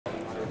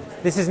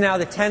This is now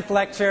the 10th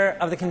lecture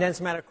of the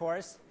condensed matter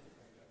course.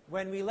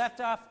 When we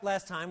left off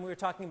last time, we were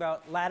talking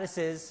about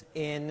lattices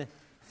in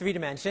 3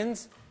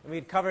 dimensions.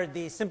 We'd covered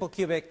the simple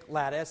cubic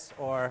lattice,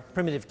 or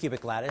primitive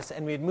cubic lattice,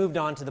 and we'd moved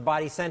on to the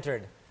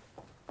body-centered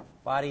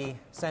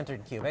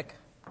cubic.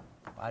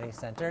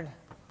 Body-centered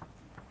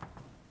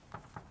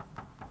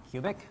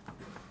cubic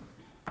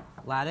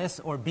lattice,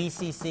 or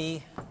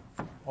BCC,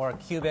 or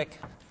cubic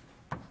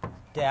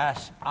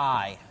dash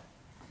I.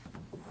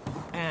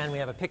 And we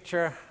have a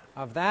picture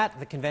of that.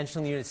 The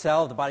conventional unit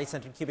cell of the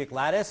body-centered cubic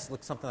lattice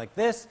looks something like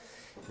this.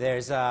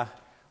 There's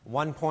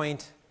 1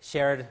 point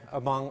shared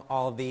among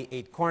all of the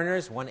 8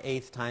 corners,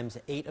 1/8 times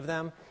 8 of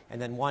them, and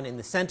then 1 in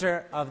the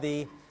center of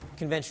the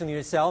conventional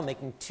unit cell,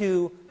 making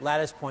 2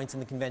 lattice points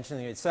in the conventional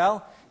unit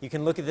cell. You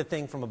can look at the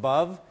thing from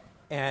above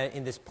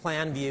in this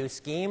plan view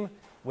scheme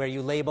where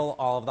you label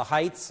all of the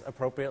heights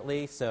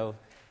appropriately. So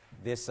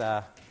this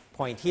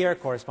point here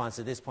corresponds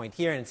to this point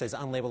here, and it says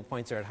unlabeled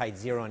points are at height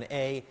 0 and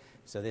A.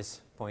 So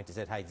this point is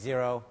at height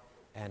 0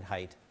 and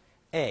height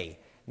A.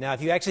 Now,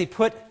 if you actually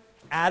put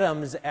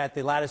atoms at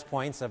the lattice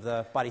points of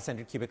the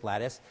body-centered cubic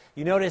lattice,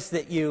 you notice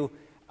that you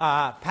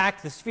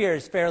packed the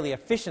spheres fairly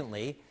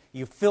efficiently.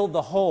 You filled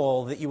the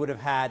hole that you would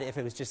have had if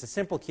it was just a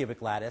simple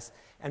cubic lattice.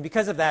 And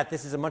because of that,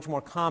 this is a much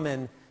more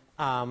common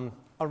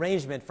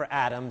arrangement for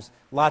atoms.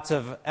 Lots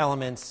of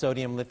elements,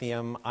 sodium,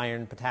 lithium,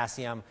 iron,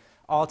 potassium,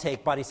 all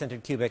take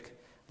body-centered cubic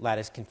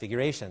lattice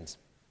configurations.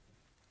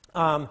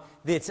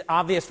 It's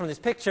obvious from this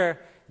picture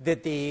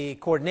that the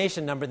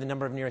coordination number, the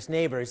number of nearest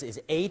neighbors,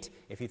 is 8.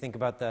 If you think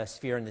about the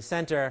sphere in the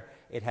center,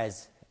 it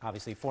has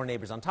obviously 4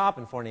 neighbors on top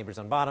and 4 neighbors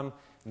on bottom,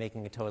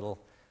 making a total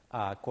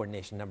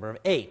coordination number of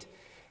 8.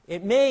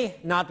 It may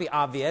not be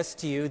obvious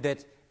to you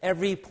that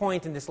every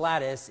point in this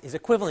lattice is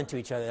equivalent to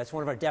each other. That's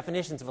one of our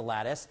definitions of a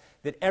lattice,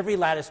 that every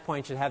lattice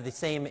point should have the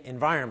same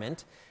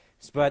environment.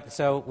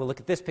 So we'll look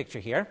at this picture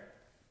here.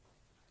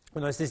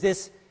 We'll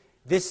notice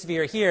this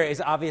sphere here is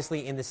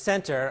obviously in the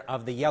center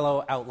of the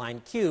yellow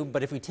outline cube,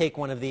 but if we take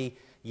one of the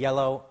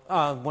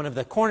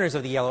corners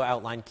of the yellow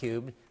outline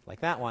cube, like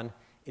that one,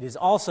 it is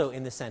also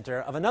in the center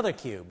of another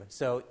cube.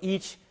 So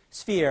each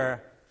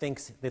sphere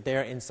thinks that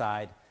they're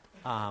inside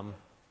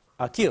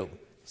a cube.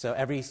 So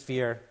every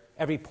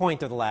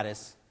point of the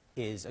lattice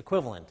is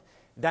equivalent.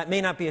 That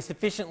may not be a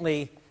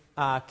sufficiently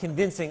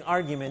convincing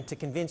argument to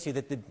convince you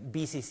that the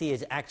BCC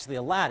is actually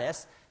a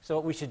lattice. So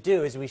what we should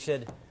do is we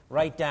should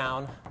write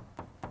down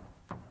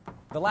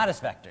the lattice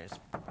vectors.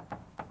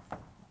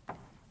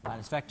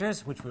 Lattice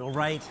vectors, which we'll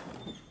write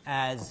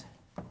as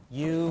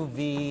u,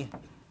 v,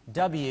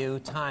 w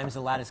times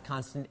the lattice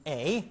constant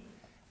A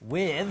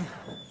with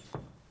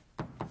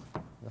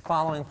the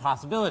following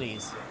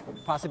possibilities.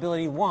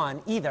 Possibility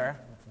 1, either,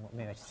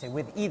 maybe I should say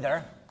with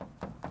either.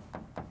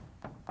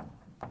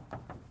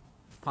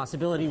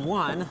 Possibility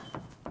 1,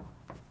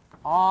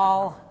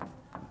 all,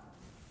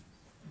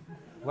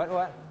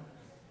 what?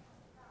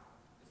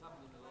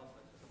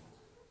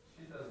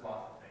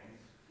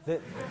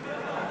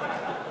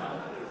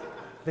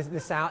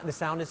 The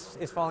sound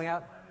is falling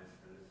out.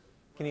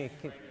 Can you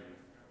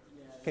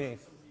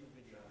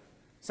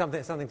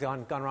something's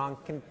gone wrong?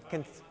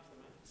 Can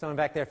someone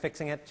back there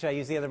fixing it? Should I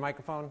use the other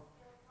microphone,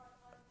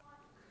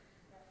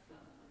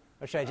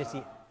 or should I just?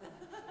 I'm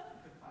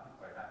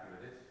quite happy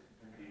with it.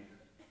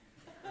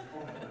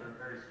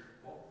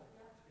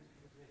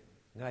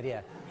 No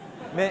idea.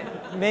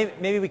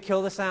 Maybe we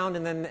kill the sound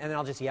and then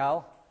I'll just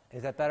yell.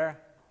 Is that better?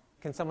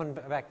 Can someone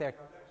back there?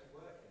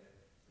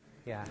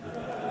 Yeah.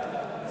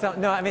 So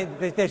no, I mean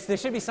there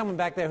should be someone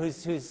back there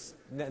who's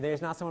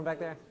there's not someone back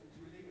there.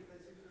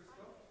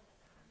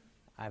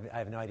 I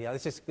have no idea.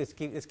 Let's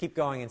keep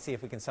going and see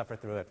if we can suffer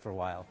through it for a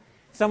while.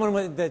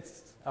 Someone the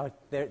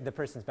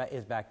person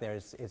is back there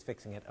is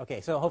fixing it.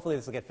 Okay, so hopefully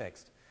this will get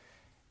fixed.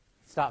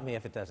 Stop me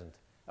if it doesn't.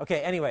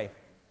 Okay. Anyway,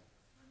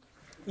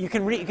 you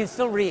can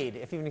still read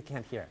if even you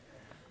can't hear.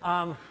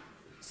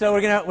 So we're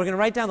gonna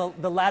write down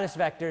the lattice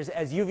vectors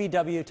as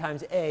UVW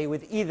times A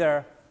with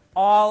either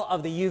all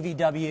of the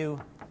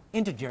UVW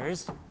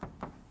integers,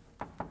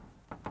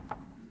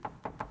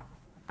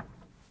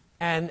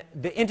 and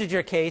the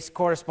integer case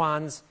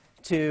corresponds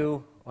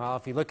to, well,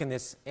 if you look in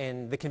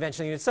the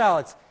conventional unit cell,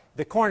 it's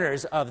the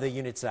corners of the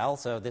unit cell.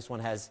 So this one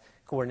has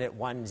coordinate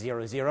 1,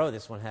 0, 0.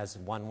 This one has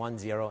 1, 1,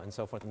 0, and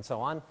so forth and so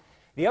on.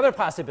 The other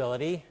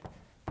possibility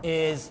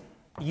is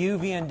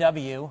UV and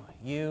W,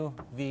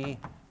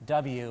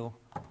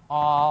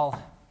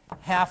 all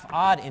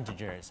half-odd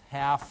integers,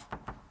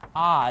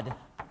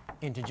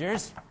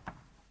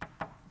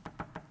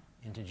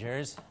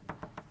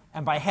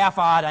 and by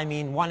half-odd I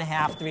mean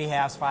 1/2,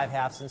 3/2,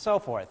 5/2, and so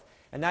forth.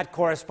 And that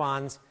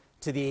corresponds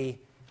to the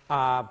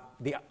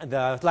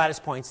lattice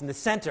points in the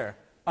center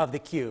of the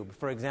cube.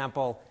 For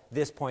example,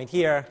 this point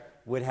here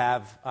would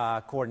have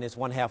coordinates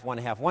 1/2,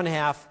 1/2,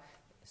 1/2.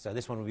 So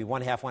this one would be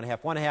 1/2,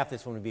 1/2, 1/2.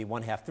 This one would be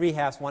 1/2,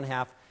 3/2,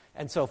 1/2,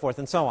 and so forth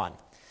and so on.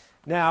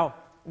 Now,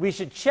 we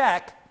should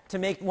check to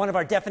make one of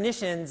our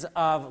definitions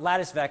of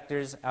lattice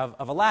vectors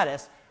of a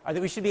lattice are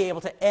that we should be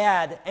able to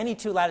add any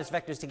 2 lattice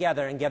vectors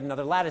together and get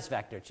another lattice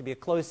vector. It should be a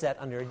closed set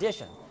under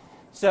addition.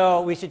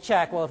 So we should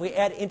check, well, if we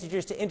add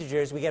integers to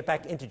integers, we get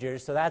back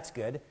integers, so that's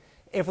good.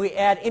 If we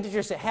add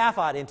integers to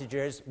half-odd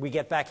integers, we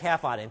get back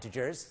half-odd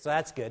integers, so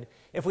that's good.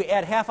 If we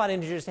add half-odd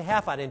integers to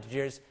half-odd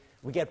integers,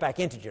 we get back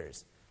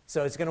integers.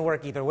 So it's going to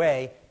work either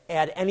way.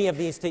 Add any of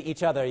these to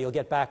each other, you'll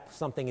get back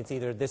something that's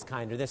either this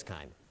kind or this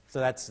kind. So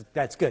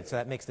that's good. So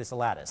that makes this a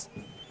lattice.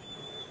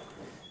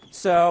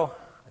 So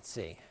let's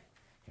see.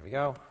 Here we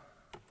go.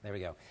 There we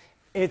go.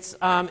 It's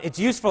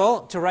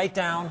useful to write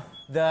down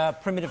the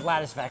primitive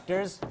lattice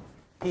vectors,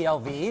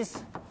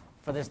 PLVs,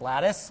 for this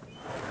lattice,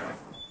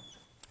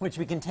 which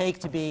we can take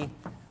to be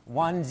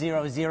 1,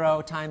 0,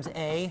 0 times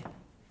A,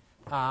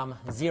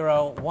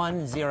 0,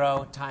 1,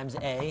 0 times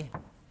A,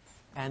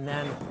 and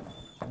then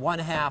 1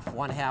 half,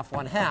 1 half,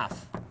 1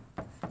 half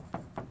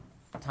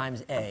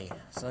times A.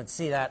 So let's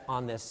see that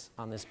on this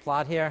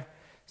plot here.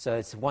 So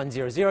it's 1,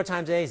 0, 0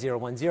 times A, 0,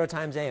 1, 0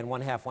 times A, and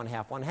 1 half, 1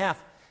 half, 1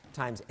 half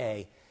times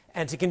A.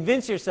 And to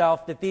convince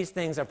yourself that these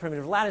things are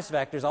primitive lattice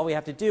vectors, all we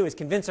have to do is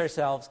convince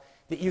ourselves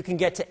that you can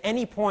get to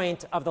any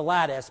point of the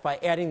lattice by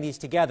adding these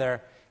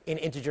together in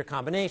integer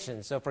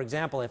combinations. So for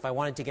example, if I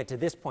wanted to get to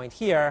this point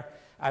here,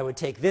 I would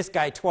take this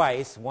guy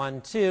twice,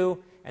 1,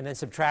 2, and then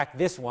subtract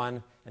this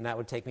one, and that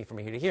would take me from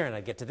here to here, and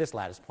I'd get to this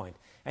lattice point.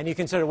 And you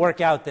can sort of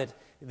work out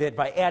that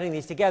by adding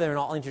these together in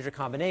all integer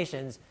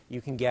combinations,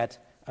 you can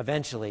get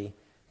eventually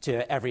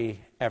to every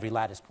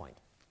lattice point.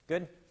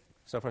 Good?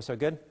 So far, so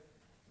good?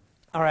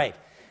 All right.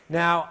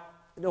 Now,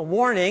 a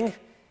warning,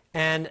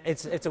 and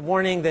it's a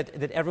warning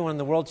that everyone in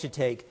the world should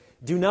take.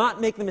 Do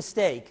not make the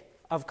mistake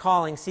of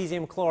calling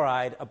cesium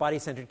chloride a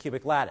body-centered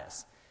cubic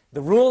lattice.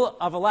 The rule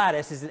of a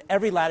lattice is that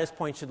every lattice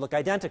point should look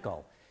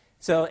identical.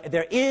 So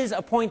there is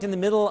a point in the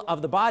middle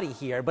of the body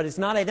here, but it's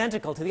not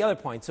identical to the other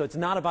point, so it's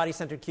not a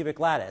body-centered cubic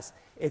lattice.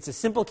 It's a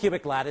simple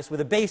cubic lattice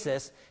with a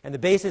basis, and the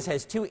basis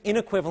has two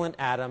inequivalent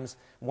atoms,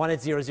 one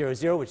at 0, 0,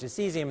 0, which is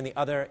cesium, and the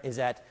other is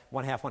at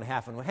 1 half, 1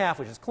 half, and 1 half,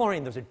 which is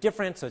chlorine. Those are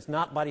different, so it's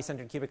not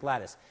body-centered cubic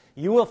lattice.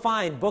 You will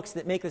find books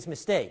that make this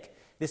mistake.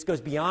 This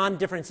goes beyond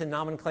difference in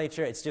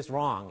nomenclature. It's just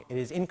wrong. It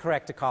is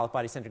incorrect to call it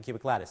body-centered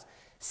cubic lattice.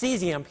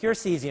 Cesium, pure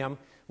cesium,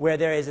 where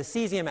there is a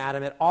cesium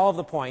atom at all of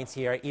the points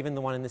here, even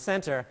the one in the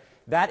center,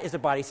 that is a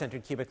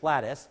body-centered cubic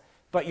lattice.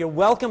 But you're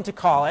welcome to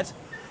call it.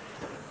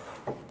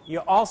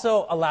 You're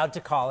also allowed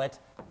to call it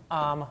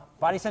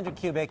body-centered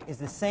cubic is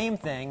the same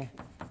thing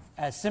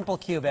as simple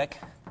cubic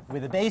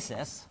with a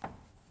basis,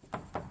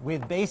 where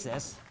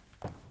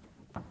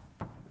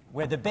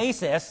the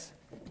basis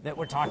that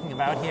we're talking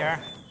about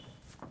here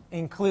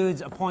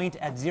includes a point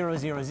at 0,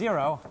 0,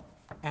 0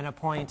 and a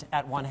point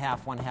at 1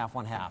 half, 1 half,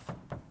 1 half.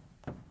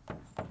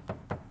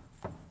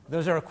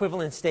 Those are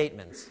equivalent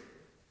statements.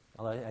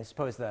 Although I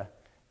suppose the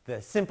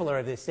simpler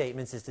of these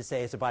statements is to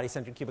say it's a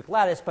body-centered cubic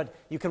lattice, but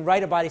you can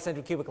write a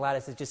body-centered cubic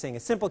lattice as just saying a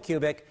simple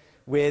cubic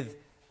with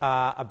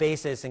a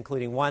basis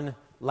including one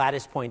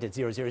lattice point at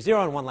 0, 0,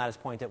 0 and one lattice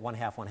point at 1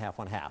 half, 1 half,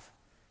 1 half.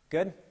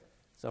 Good?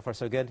 So far,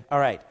 so good? All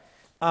right.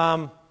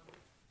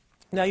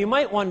 Now, you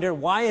might wonder,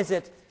 why is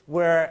it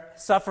we're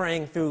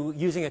suffering through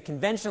using a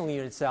conventional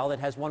unit cell that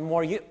has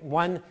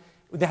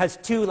that has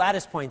two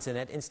lattice points in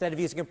it instead of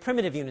using a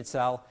primitive unit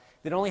cell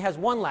that only has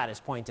one lattice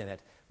point in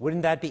it?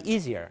 Wouldn't that be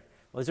easier?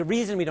 Well, there's a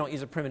reason we don't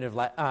use a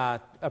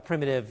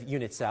primitive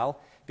unit cell,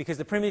 because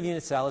the primitive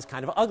unit cell is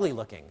kind of ugly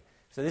looking.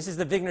 So this is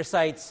the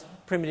Wigner-Seitz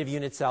primitive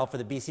unit cell for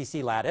the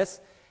BCC lattice,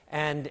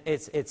 and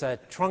it's a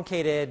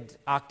truncated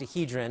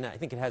octahedron. I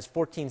think it has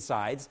 14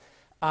 sides.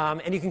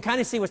 And you can kind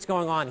of see what's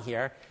going on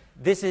here.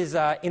 This is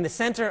in the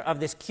center of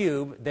this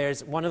cube,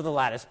 there's one of the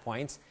lattice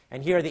points,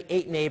 and here are the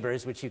 8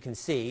 neighbors, which you can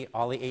see,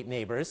 all the 8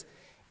 neighbors.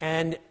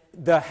 And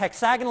the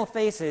hexagonal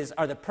faces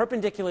are the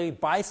perpendicularly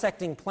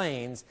bisecting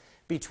planes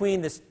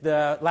between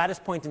the lattice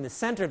point in the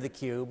center of the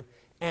cube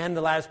and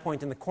the lattice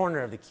point in the corner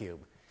of the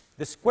cube.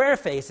 The square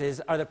faces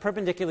are the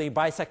perpendicularly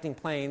bisecting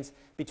planes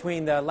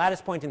between the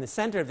lattice point in the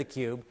center of the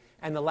cube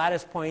and the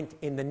lattice point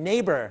in the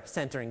neighbor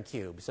centering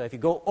cube. So if you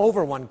go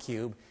over one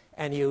cube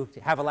and you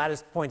have a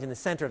lattice point in the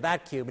center of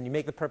that cube and you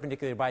make the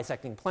perpendicular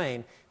bisecting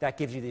plane, that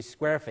gives you these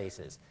square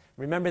faces.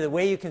 Remember, the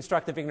way you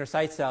construct the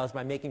Wigner-Seitz cell is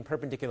by making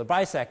perpendicular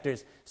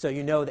bisectors, so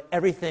you know that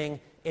everything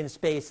in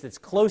space that's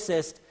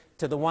closest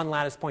to the one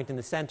lattice point in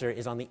the center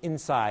is on the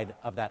inside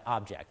of that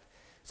object.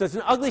 So it's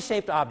an ugly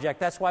shaped object.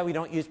 That's why we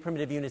don't use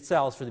primitive unit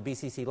cells for the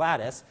BCC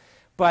lattice.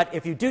 But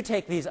if you do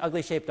take these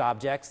ugly shaped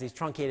objects, these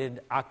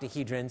truncated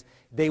octahedrons,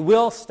 they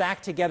will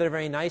stack together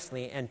very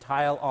nicely and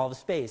tile all of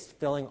space,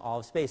 filling all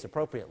of space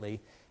appropriately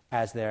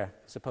as they're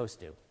supposed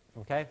to.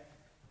 Okay?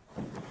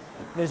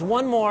 There's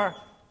one more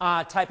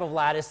type of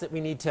lattice that we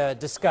need to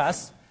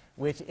discuss,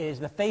 which is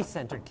the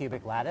face-centered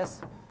cubic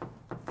lattice.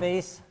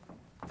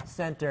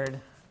 Face-centered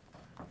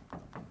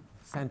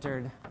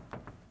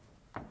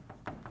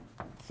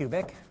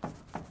cubic,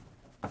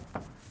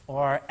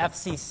 or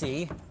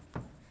FCC,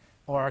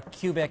 or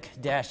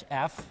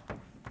cubic-F.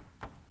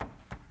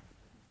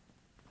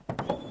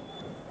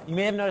 You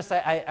may have noticed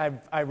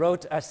I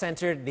wrote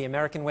centered the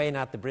American way,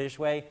 not the British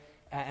way.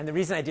 And the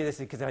reason I do this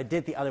is because if I did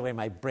it the other way,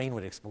 my brain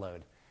would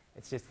explode.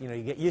 It's just, you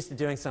get used to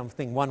doing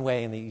something one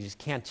way and you just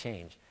can't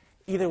change.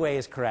 Either way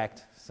is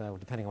correct, so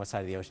depending on what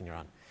side of the ocean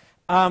you're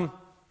on.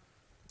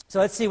 So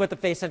let's see what the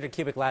face-centered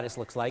cubic lattice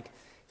looks like.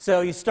 So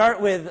you start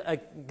with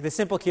the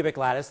simple cubic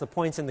lattice, the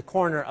points in the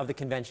corner of the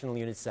conventional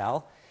unit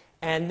cell,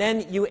 and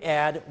then you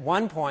add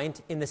 1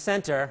 point in the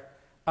center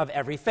of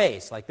every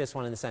face, like this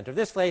one in the center of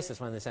this face, this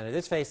one in the center of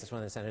this face, this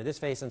one in the center of this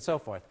face, and so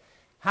forth.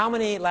 How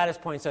many lattice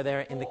points are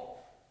there in the...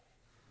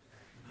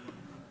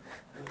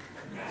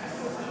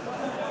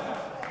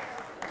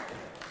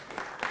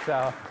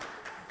 So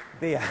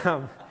the...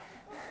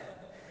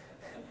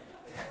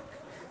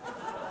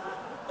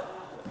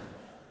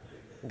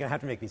 I'm going to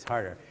have to make these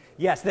harder.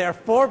 Yes, there are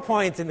 4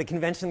 points in the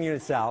conventional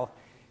unit cell.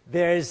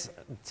 There's,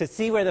 to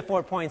see where the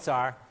 4 points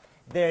are,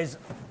 there's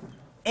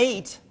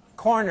 8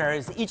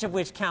 corners, each of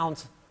which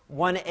counts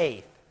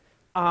 1/8.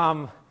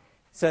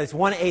 So it's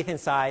 1/8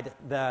 inside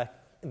the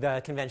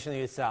conventional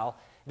unit cell.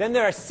 Then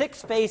there are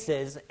 6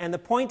 faces, and the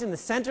point in the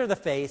center of the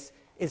face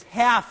is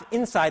half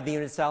inside the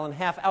unit cell and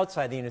half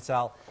outside the unit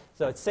cell.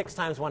 So it's 6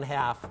 times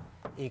 1/2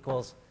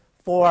 equals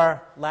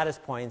 4 lattice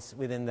points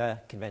within the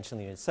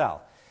conventional unit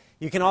cell.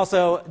 You can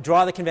also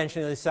draw the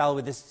conventional unit cell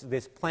with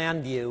this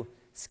plan view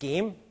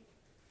scheme,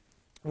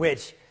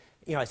 which,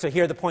 so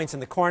here are the points in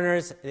the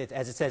corners.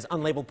 As it says,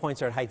 unlabeled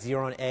points are at height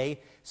 0 and A.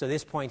 So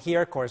this point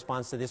here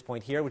corresponds to this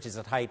point here, which is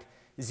at height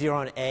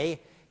 0 and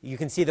A. You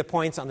can see the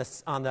points on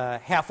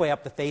the halfway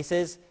up the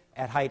faces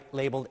at height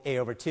labeled A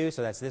over 2.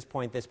 So that's this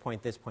point, this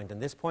point, this point,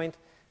 and this point.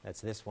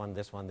 That's this one,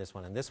 this one, this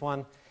one, and this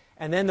one.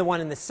 And then the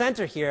one in the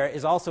center here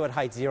is also at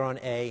height 0 and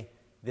A,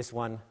 this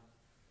one,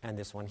 and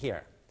this one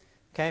here.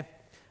 Okay?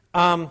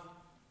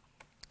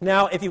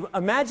 Now, if you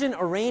imagine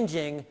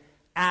arranging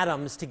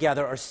atoms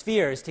together or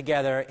spheres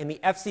together in the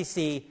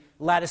FCC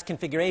lattice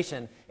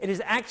configuration, it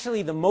is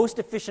actually the most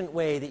efficient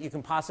way that you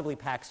can possibly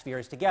pack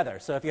spheres together.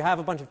 So if you have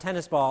a bunch of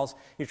tennis balls,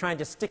 you're trying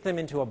to stick them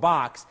into a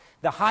box,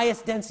 the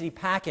highest density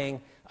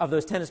packing of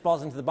those tennis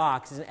balls into the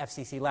box is an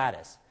FCC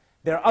lattice.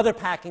 There are other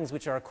packings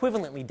which are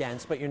equivalently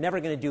dense, but you're never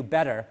going to do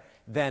better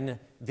than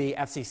the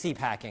FCC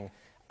packing.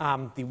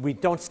 We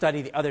don't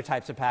study the other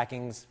types of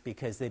packings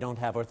because they don't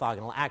have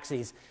orthogonal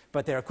axes,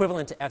 but they're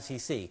equivalent to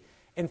FCC.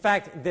 In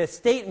fact, the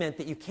statement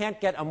that you can't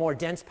get a more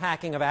dense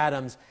packing of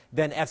atoms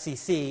than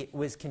FCC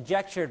was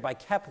conjectured by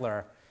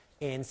Kepler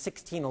in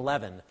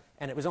 1611,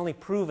 and it was only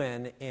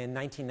proven in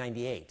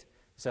 1998.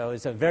 So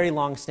it's a very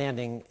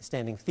long-standing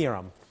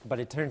theorem, but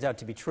it turns out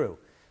to be true.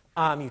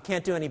 You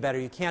can't do any better.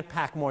 You can't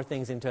pack more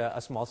things into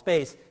a small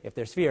space, if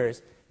they're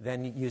spheres,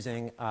 than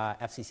using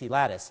FCC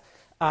lattice.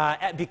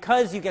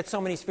 Because you get so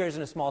many spheres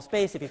in a small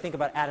space, if you think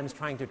about atoms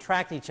trying to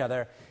attract each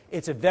other,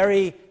 it's a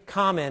very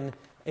common,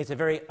 it's a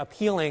very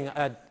appealing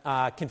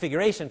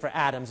configuration for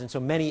atoms, and so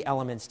many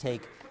elements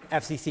take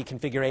FCC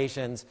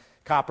configurations.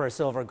 Copper,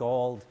 silver,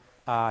 gold,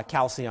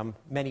 calcium,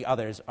 many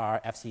others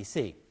are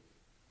FCC.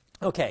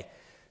 Okay,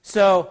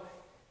 so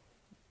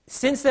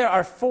since there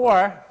are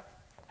 4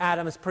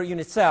 atoms per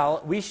unit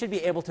cell, we should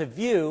be able to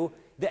view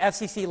the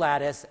FCC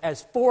lattice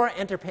as 4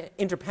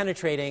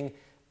 interpenetrating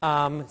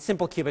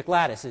simple cubic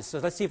lattices. So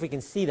let's see if we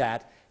can see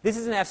that. This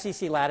is an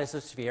FCC lattice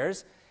of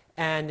spheres,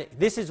 and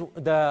this is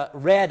the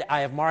red I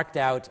have marked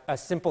out a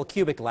simple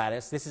cubic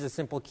lattice. This is a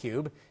simple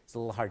cube. It's a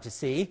little hard to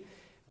see.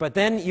 But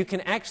then you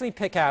can actually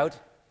pick out,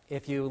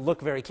 if you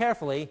look very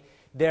carefully,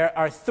 there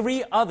are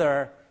 3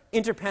 other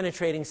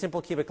interpenetrating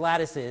simple cubic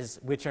lattices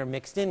which are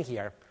mixed in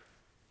here.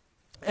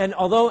 And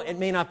although it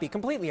may not be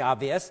completely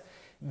obvious,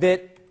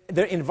 that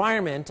the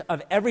environment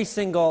of every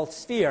single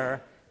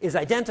sphere is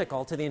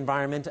identical to the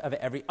environment of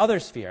every other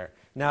sphere.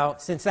 Now,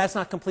 since that's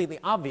not completely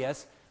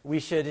obvious, we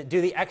should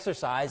do the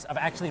exercise of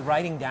actually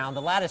writing down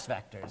the lattice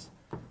vectors.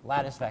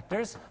 Lattice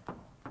vectors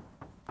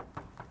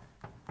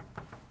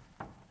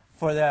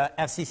for the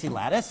FCC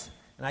lattice.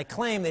 And I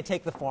claim they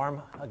take the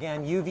form,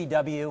 again,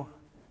 UVW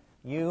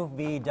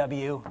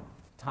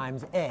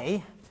times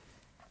A,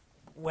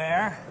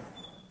 where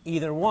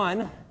either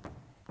 1,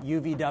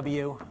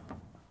 UVW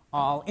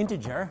all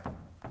integer,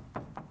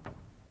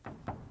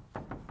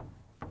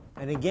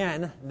 and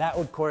again, that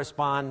would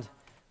correspond,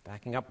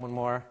 backing up one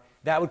more,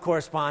 that would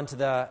correspond to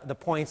the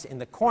points in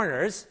the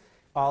corners,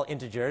 all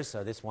integers.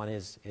 So this one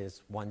is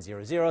 1,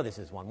 0, 0, this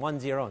is 1, 1,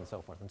 0, and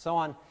so forth and so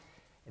on.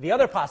 The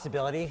other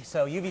possibility,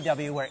 so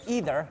UVW, where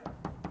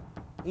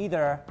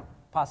either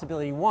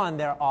possibility 1,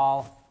 they're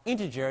all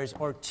integers,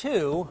 or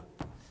 2,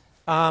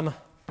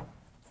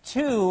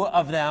 2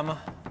 of them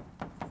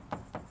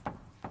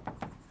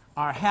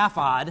are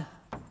half-odd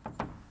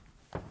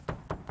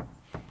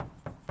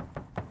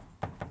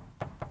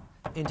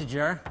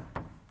integer,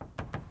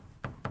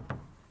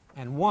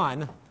 and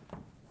 1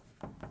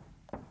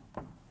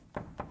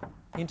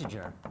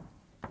 integer.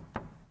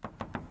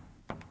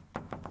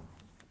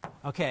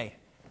 Okay,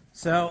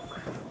 so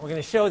we're going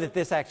to show that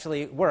this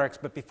actually works,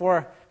 but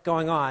before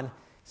going on,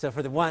 so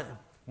for the one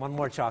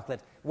more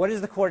chocolate, what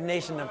is the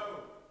coordination of...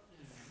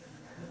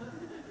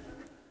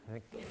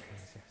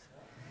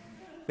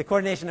 The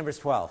coordination number is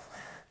 12.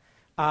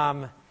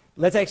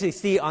 Let's actually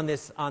see on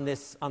this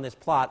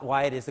plot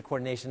why it is the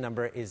coordination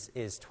number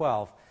is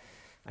 12.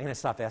 I'm going to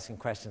stop asking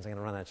questions. I'm going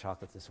to run out of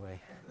chocolate this way.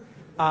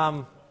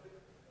 I'm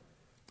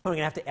going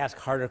to have to ask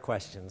harder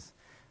questions.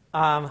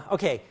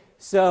 Okay,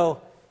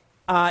 so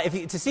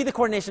to see the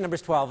coordination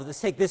numbers 12,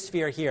 let's take this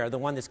sphere here, the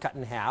one that's cut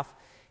in half.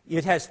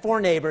 It has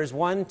 4 neighbors,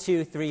 1,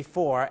 2, 3,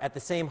 4, at the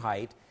same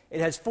height. It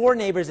has 4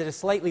 neighbors at a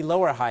slightly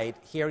lower height.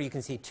 Here you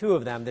can see 2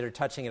 of them that are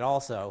touching it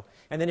also.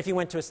 And then if you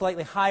went to a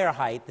slightly higher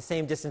height, the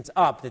same distance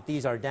up that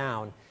these are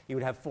down, you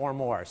would have 4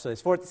 more. So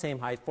there's 4 at the same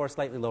height, 4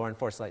 slightly lower, and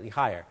 4 slightly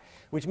higher,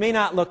 which may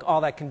not look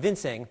all that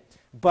convincing,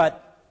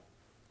 but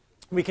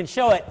we can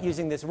show it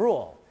using this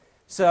rule.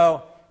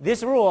 So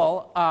this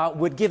rule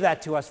would give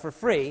that to us for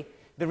free.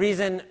 The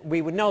reason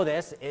we would know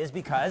this is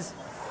because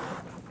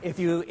if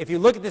you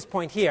look at this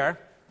point here,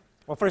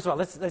 well, first of all,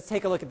 let's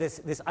take a look at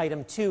this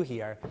item 2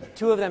 here.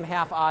 2 of them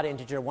half odd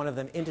integer, 1 of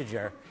them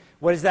integer.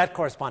 What does that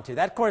correspond to?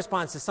 That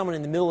corresponds to someone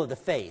in the middle of the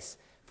face.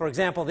 For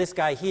example, this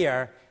guy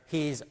here,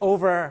 he's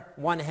over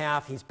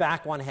 1/2, he's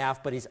back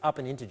 1/2, but he's up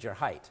an integer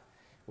height.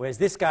 Whereas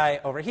this guy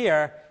over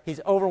here, he's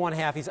over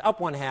 1/2, he's up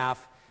 1/2,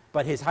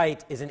 but his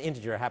height is an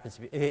integer. Happens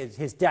to be,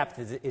 his depth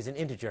is an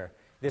integer.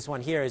 This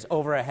one here is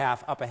over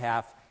 1/2, up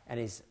 1/2, and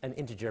he's an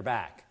integer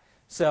back.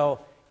 So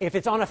if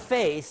it's on a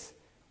face,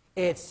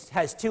 it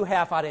has 2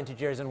 half-odd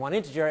integers and 1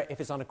 integer. If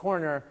it's on a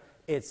corner,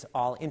 it's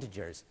all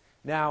integers.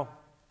 Now,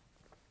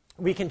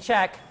 we can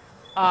check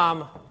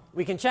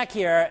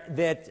here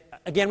that,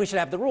 again, we should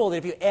have the rule that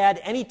if you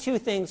add any 2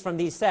 things from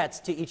these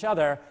sets to each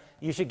other,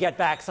 you should get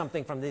back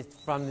something from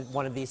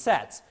one of these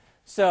sets.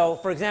 So,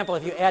 for example,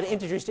 if you add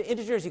integers to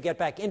integers, you get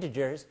back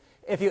integers.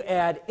 If you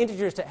add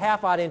integers to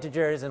half-odd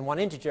integers and 1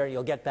 integer,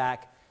 you'll get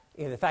back,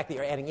 the fact that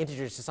you're adding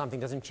integers to something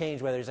doesn't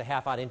change whether it's a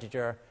half-odd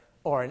integer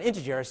or an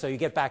integer, so you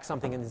get back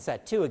something in the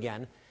set 2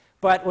 again.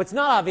 But what's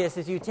not obvious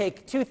is you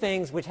take 2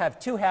 things which have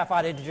 2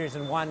 half-odd integers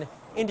and 1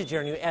 integer,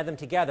 and you add them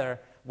together,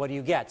 what do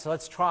you get? So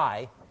let's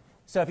try.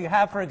 So if you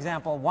have, for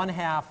example,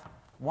 1/2,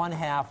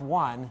 1/2,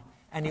 1,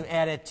 and you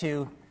add it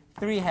to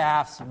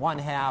 3/2,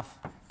 1/2,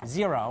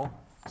 0.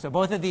 So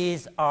both of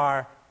these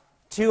are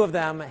 2 of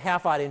them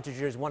half-odd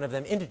integers, 1 of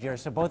them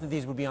integers. So both of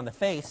these would be on the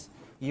face.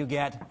 You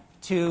get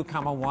 2,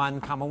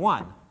 1,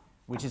 1,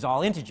 which is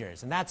all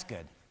integers, and that's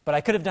good. But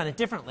I could have done it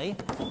differently.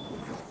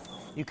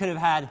 You could have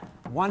had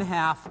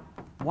 1/2,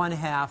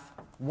 1/2,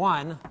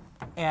 1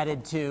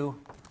 added to,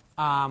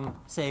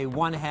 say,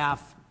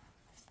 1/2,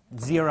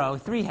 0,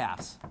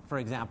 3/2, for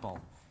example.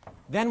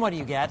 Then what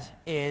you get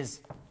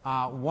is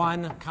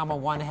 1,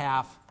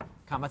 1/2,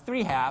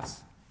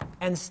 3/2,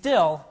 and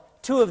still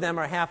 2 of them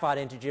are half-odd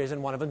integers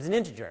and 1 of them is an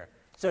integer.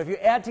 So if you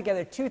add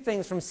together 2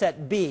 things from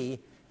set B,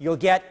 you'll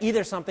get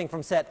either something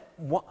from set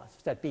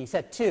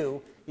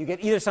 2, you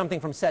get either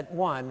something from set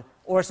 1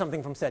 or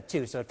something from set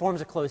 2. So it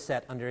forms a closed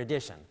set under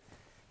addition.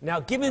 Now,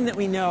 given that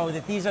we know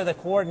that these are the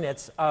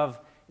coordinates of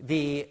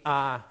the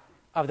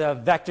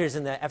vectors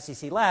in the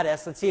FCC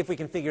lattice, let's see if we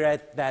can figure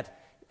out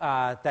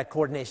that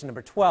coordination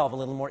number 12 a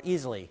little more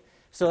easily.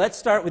 So let's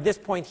start with this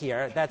point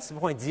here. That's the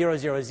point 0,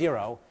 0,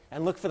 0,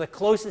 and look for the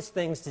closest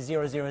things to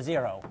 0, 0,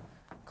 0.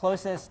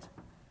 Closest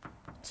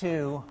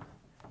to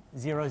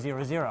 0,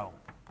 0, 0.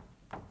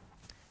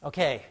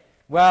 Okay,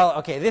 well,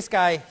 okay, this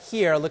guy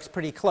here looks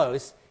pretty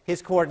close.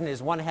 His coordinate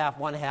is 1/2,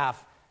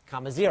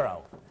 1/2,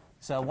 0.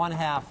 So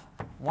 1/2,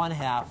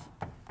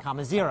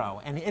 1/2,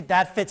 0. And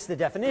that fits the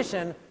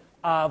definition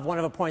of one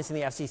of the points in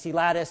the FCC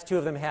lattice, 2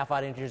 of them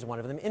half-odd integers, 1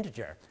 of them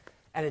integer.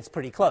 And it's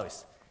pretty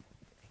close.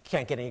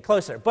 Can't get any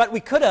closer. But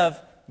we could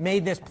have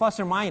made this plus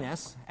or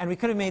minus, and we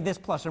could have made this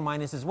plus or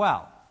minus as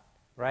well,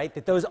 right?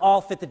 That those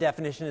all fit the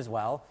definition as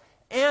well.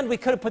 And we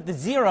could have put the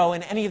 0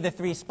 in any of the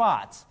 3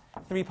 spots,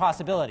 3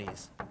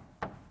 possibilities.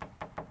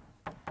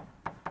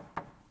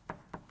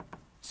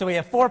 So we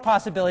have 4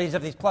 possibilities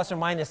of these plus or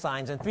minus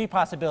signs and 3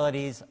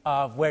 possibilities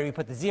of where we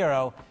put the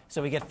 0.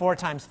 So we get 4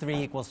 times 3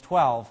 equals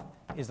 12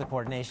 is the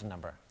coordination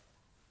number.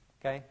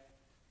 Okay?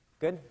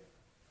 Good?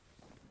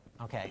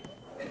 Okay.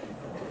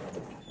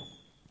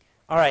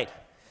 All right.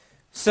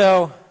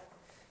 So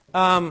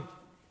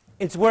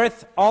it's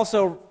worth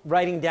also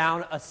writing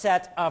down a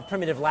set of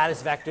primitive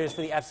lattice vectors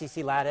for the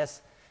FCC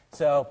lattice.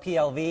 So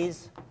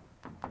PLVs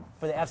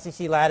for the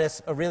FCC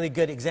lattice, a really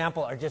good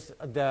example are just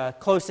the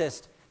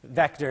closest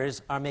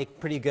vectors make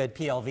pretty good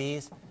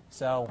PLVs.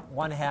 So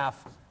 1/2,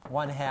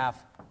 1/2,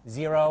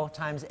 0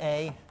 times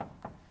A,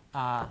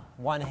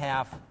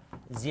 1/2,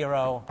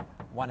 0,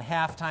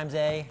 1/2 times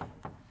A,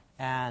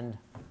 and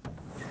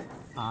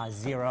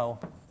 0,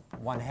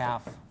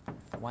 1/2,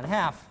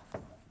 1/2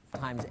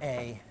 times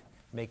A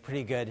make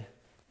pretty good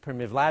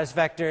primitive lattice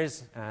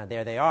vectors.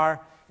 There they are.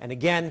 And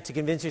again, to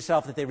convince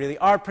yourself that they really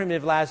are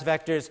primitive lattice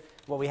vectors,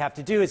 what we have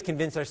to do is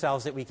convince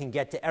ourselves that we can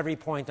get to every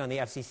point on the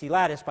FCC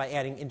lattice by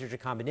adding integer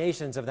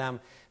combinations of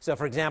them. So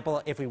for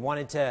example, if we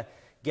wanted to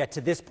get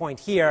to this point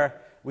here,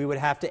 we would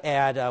have to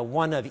add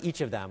 1 of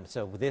each of them.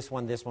 So this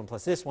one,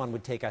 plus this one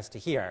would take us to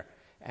here.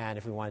 And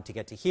if we wanted to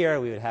get to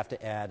here, we would have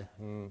to add,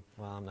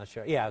 well, I'm not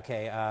sure. Yeah,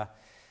 okay.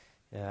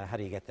 How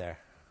do you get there?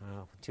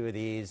 2 of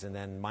these, and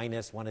then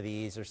minus 1 of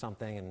these or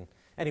something. And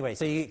anyway,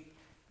 so you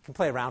can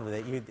play around with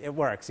it. It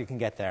works. You can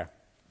get there.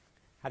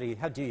 How do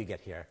you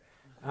get here?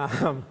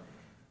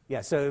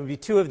 Yeah, so it would be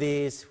 2 of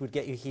these would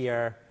get you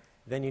here.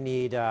 Then you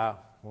need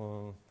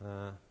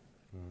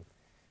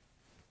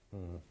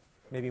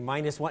maybe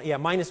minus 1. Yeah,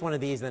 minus 1 of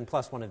these, then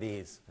plus 1 of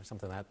these, or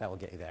something like that. That will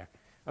get you there.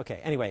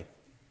 Okay, anyway.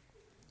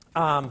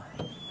 All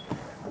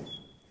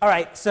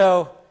right,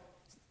 so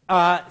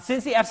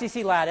since the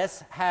FCC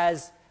lattice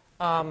has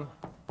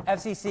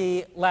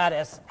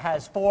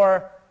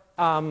four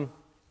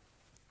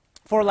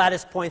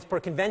lattice points per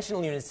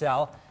conventional unit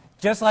cell,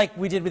 just like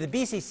we did with the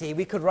BCC,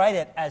 we could write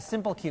it as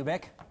simple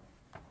cubic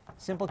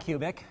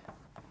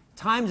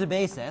times a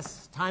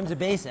basis,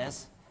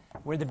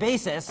 where the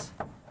basis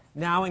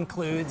now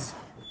includes,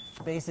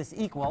 basis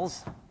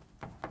equals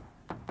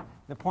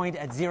the point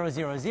at 0,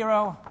 0,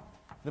 0,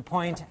 the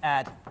point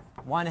at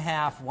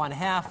 1/2,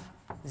 1/2,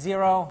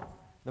 0,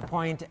 the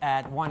point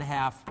at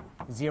 1/2,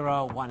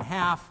 0,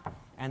 1/2,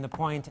 and the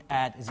point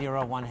at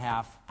 0,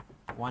 1/2,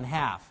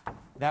 1/2.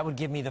 That would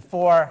give me the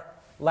 4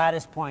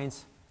 lattice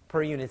points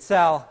per unit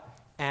cell.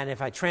 And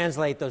if I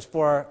translate those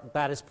 4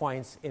 lattice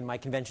points in my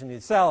conventional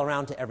unit cell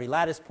around to every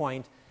lattice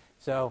point,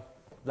 so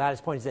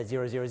lattice point is at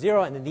 0, 0,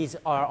 0, and then these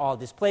are all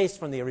displaced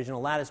from the original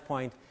lattice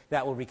point,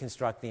 that will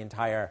reconstruct the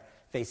entire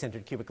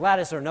face-centered cubic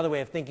lattice. Or another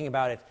way of thinking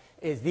about it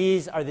is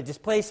these are the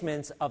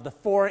displacements of the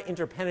 4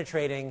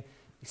 interpenetrating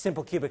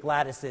simple cubic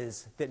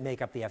lattices that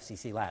make up the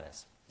FCC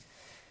lattice.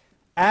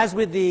 As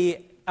with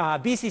the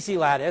BCC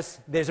lattice,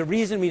 there's a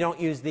reason we don't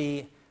use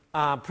the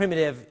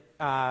primitive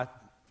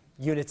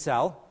unit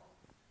cell.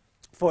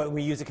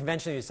 We use a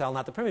conventional unit cell,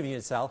 not the primitive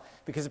unit cell,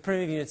 because the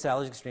primitive unit cell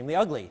is extremely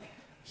ugly.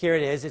 Here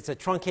it is. It's a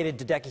truncated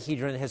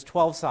dodecahedron. It has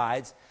 12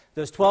 sides.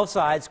 Those 12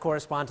 sides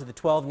correspond to the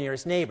 12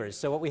 nearest neighbors.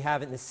 So what we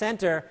have in the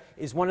center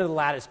is one of the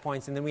lattice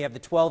points, and then we have the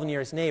 12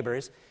 nearest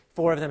neighbors,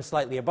 4 of them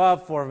slightly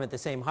above, 4 of them at the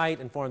same height,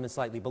 and 4 of them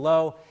slightly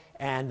below.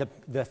 And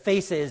the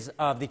faces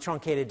of the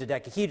truncated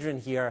dodecahedron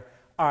here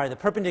are the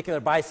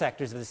perpendicular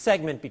bisectors of the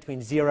segment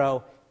between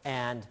 0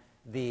 and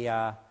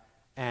the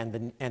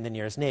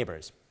nearest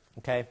neighbors.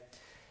 Okay?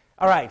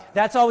 All right,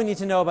 that's all we need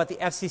to know about the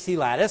FCC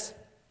lattice.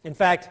 In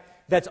fact,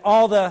 that's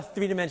all the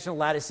 3-dimensional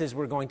lattices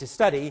we're going to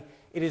study.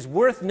 It is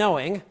worth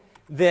knowing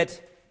that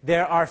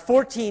there are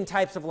 14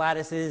 types of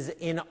lattices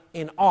in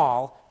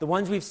all. The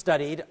ones we've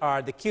studied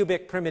are the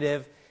cubic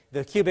primitive,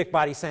 the cubic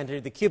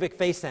body-centered, the cubic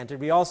face-centered.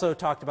 We also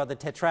talked about the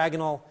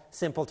tetragonal,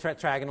 simple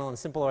tetragonal, and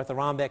simple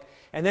orthorhombic.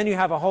 And then you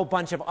have a whole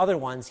bunch of other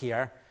ones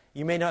here.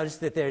 You may notice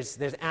that there's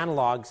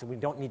analogs we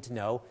don't need to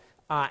know.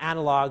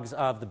 Analogs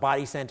of the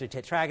body-centered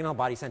tetragonal,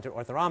 body-centered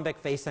orthorhombic,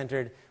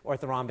 face-centered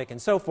orthorhombic,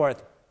 and so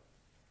forth.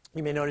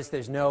 You may notice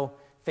there's no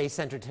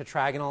face-centered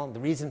tetragonal. The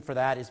reason for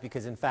that is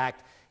because, in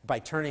fact, by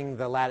turning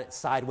the lattice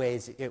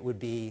sideways, it would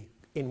be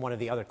in one of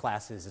the other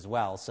classes as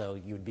well, so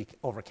you would be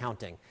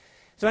overcounting.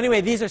 So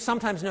anyway, these are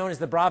sometimes known as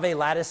the Bravais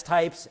lattice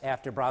types,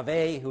 after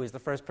Bravais, who is the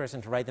first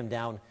person to write them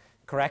down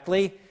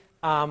correctly.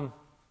 And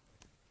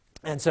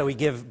so we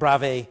give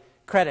Bravais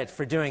credit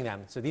for doing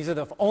them. So these are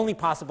the only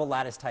possible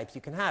lattice types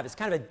you can have. It's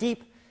kind of a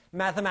deep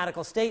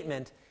mathematical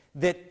statement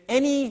that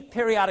any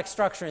periodic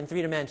structure in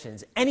 3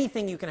 dimensions,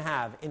 anything you can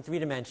have in 3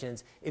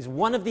 dimensions, is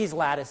one of these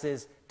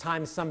lattices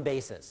times some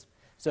basis.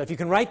 So if you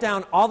can write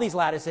down all these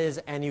lattices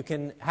and you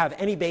can have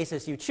any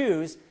basis you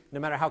choose, no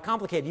matter how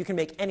complicated, you can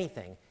make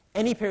anything.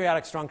 Any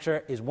periodic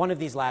structure is one of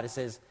these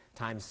lattices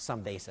times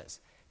some basis.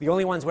 The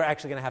only ones we're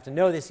actually going to have to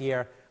know this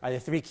year are the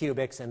 3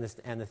 cubics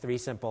and the 3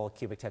 simple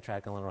cubic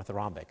tetragonal and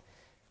orthorhombic.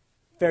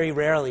 Very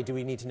rarely do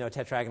we need to know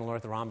tetragonal or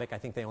orthorhombic. I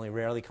think they only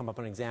rarely come up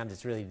on exams.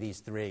 It's really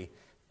these 3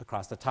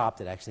 across the top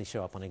that actually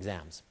show up on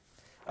exams.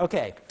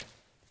 Okay,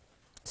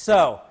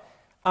 so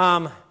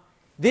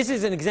this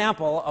is an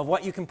example of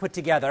what you can put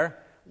together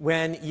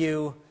when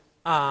you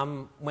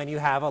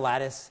have a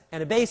lattice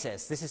and a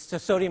basis. This is a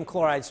sodium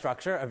chloride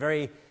structure, a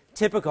very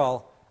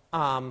typical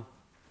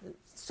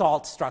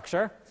salt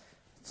structure.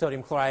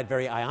 Sodium chloride,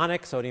 very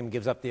ionic. Sodium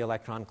gives up the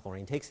electron.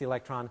 Chlorine takes the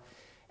electron.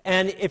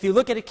 And if you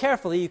look at it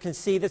carefully, you can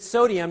see that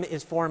sodium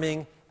is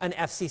forming an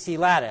FCC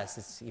lattice.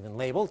 It's even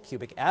labeled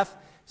cubic F.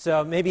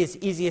 So maybe it's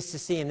easiest to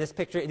see in this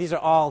picture. These are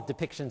all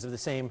depictions of the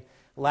same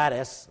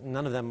lattice.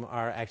 None of them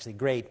are actually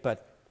great,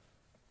 but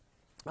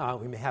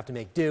we may have to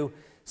make do.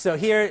 So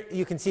here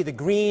you can see the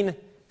green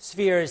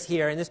spheres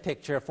here in this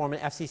picture form an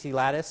FCC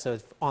lattice. So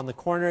it's on the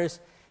corners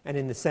and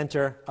in the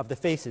center of the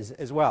faces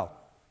as well.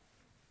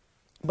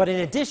 But in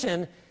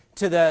addition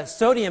to the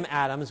sodium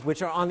atoms,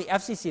 which are on the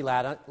FCC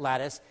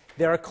lattice,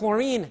 there are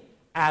chlorine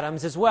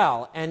atoms as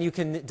well. And you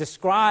can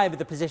describe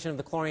the position of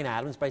the chlorine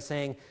atoms by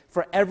saying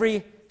for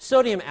every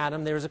sodium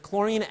atom, there is a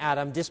chlorine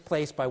atom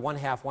displaced by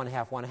 1/2,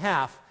 1/2,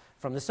 1/2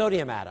 from the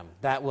sodium atom.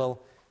 That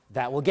will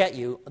get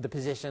you the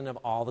position of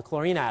all the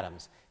chlorine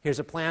atoms. Here's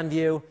a plan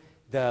view.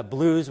 The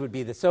blues would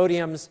be the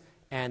sodiums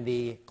and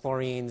the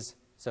chlorines.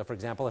 So for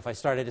example, if I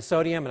started a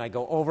sodium and I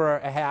go over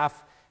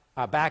 1/2,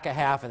 back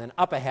 1/2, and then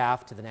up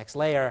 1/2 to the next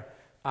layer,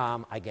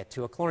 I get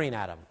to a chlorine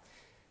atom.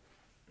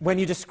 When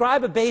you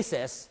describe a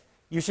basis,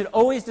 you should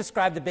always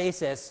describe the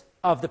basis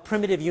of the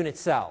primitive unit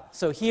cell.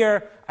 So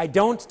here, I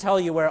don't tell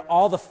you where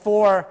all the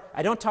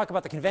I don't talk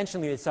about the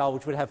conventional unit cell,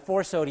 which would have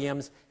 4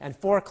 sodiums and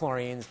 4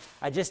 chlorines.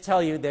 I just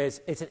tell you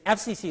it's an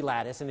FCC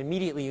lattice, and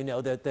immediately you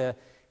know that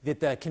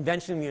the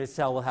conventional unit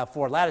cell will have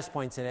 4 lattice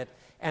points in it.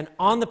 And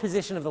on the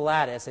position of the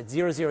lattice at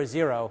 0, 0,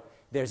 0,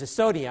 there's a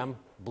sodium,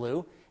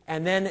 blue,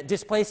 and then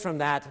displaced from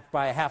that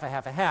by a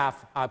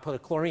half, I put a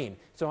chlorine.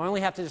 So I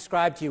only have to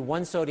describe to you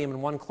 1 sodium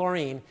and 1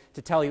 chlorine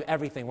to tell you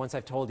everything once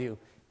I've told you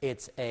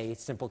it's a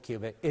simple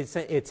cubic, it's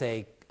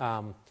a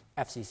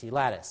FCC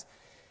lattice.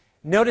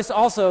 Notice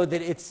also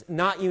that it's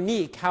not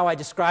unique how I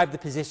describe the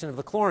position of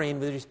the chlorine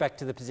with respect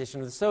to the position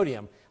of the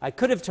sodium. I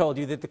could have told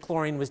you that the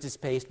chlorine was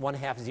displaced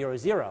 1/2, 0,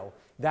 0.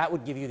 That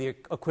would give you the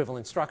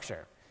equivalent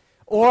structure.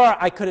 Or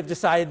I could have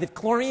decided that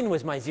chlorine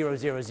was my 0,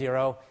 0,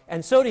 0,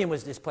 and sodium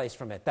was displaced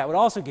from it. That would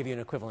also give you an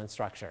equivalent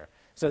structure.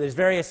 So there's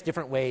various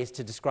different ways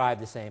to describe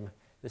the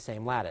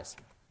same lattice.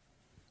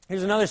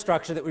 Here's another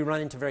structure that we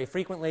run into very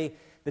frequently,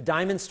 the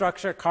diamond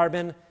structure,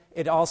 carbon.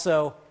 It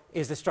also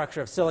is the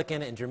structure of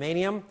silicon and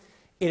germanium.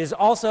 It is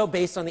also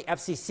based on the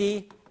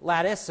FCC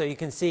lattice. So you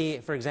can see,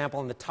 for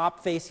example, in the top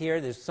face here,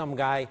 there's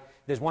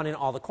one in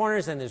all the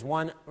corners, and there's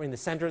one in the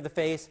center of the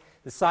face.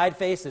 The side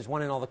face, there's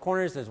one in all the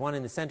corners, there's one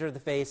in the center of the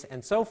face,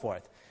 and so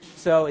forth.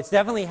 So it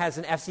definitely has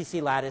an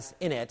FCC lattice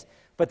in it,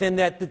 but then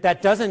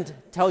that doesn't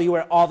tell you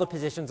where all the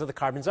positions of the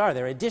carbons are.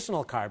 There are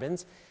additional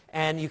carbons,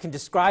 and you can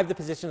describe the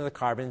position of the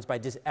carbons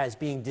as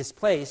being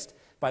displaced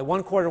by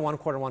 1/4,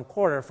 1/4,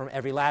 1/4 from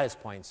every lattice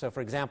point. So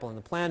for example, in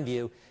the plan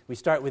view, we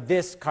start with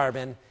this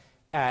carbon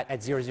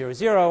at 0, 0,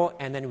 0,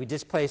 and then we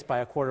displace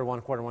by 1/4,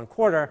 1/4,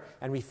 1/4,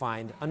 and we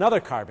find another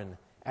carbon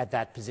at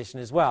that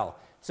position as well.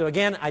 So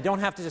again, I don't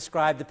have to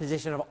describe the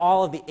position of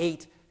all of the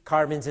 8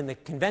 carbons in the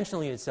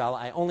conventional unit cell.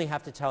 I only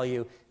have to tell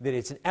you that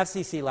it's an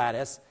FCC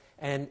lattice,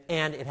 and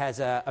it has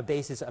a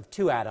basis of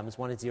 2 atoms,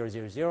 one at 0,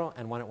 0, 0,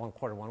 and one at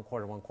 1/4,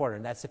 1/4, 1/4,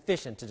 and that's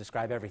sufficient to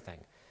describe everything.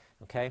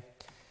 Okay?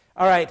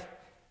 All right,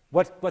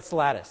 what's the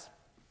lattice?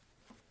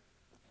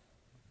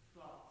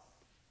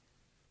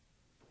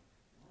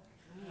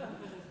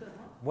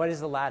 What is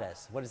the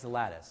lattice? What is the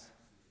lattice?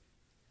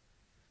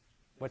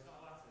 What?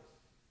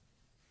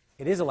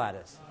 It is a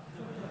lattice.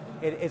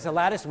 It's a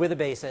lattice with a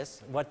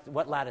basis.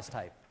 What lattice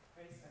type?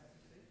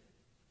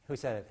 Who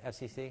said it?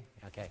 FCC?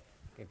 Okay,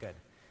 good.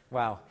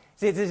 Wow.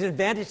 See, there's an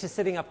advantage to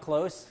sitting up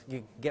close.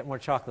 You get more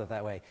chocolate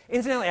that way.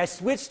 Incidentally, I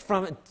switched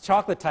from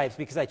chocolate types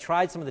because I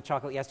tried some of the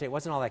chocolate yesterday. It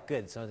wasn't all that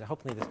good, so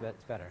hopefully this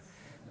is better.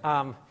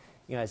 I'm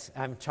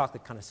a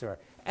chocolate connoisseur.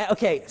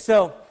 Okay,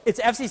 so it's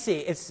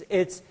FCC.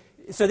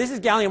 So this is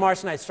gallium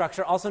arsenide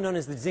structure, also known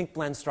as the zinc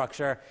blende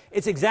structure.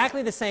 It's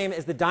exactly the same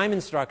as the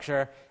diamond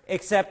structure,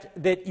 except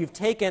that you've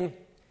taken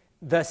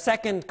the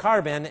second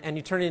carbon and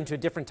you turn it into a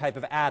different type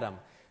of atom.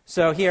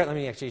 So here, let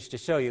me actually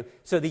just show you.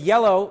 So the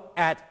yellow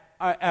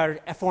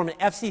form an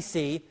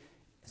FCC.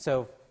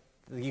 So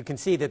you can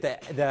see that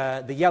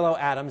the yellow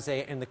atoms are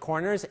in the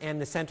corners and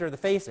the center of the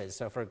faces.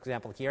 So for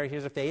example,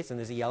 here's a face, and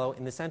there's a yellow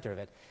in the center of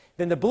it.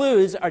 Then the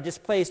blues are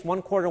displaced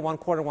 1/4,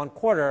 1/4,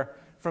 1/4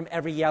 from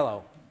every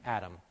yellow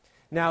atom.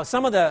 Now,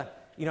 some of it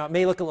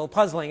may look a little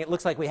puzzling. It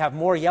looks like we have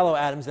more yellow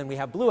atoms than we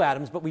have blue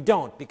atoms, but we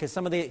don't, because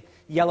some of the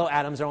yellow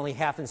atoms are only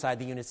half inside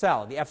the unit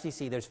cell. The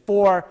FCC, there's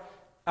 4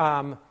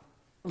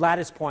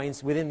 lattice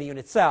points within the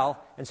unit cell,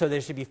 and so there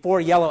should be 4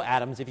 yellow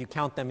atoms if you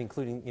count them,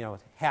 including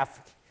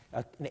half,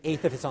 an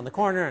eighth if it's on the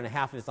corner and a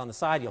half if it's on the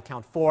side. You'll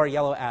count 4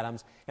 yellow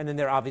atoms, and then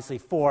there are obviously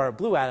 4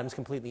 blue atoms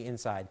completely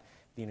inside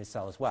the unit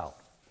cell as well.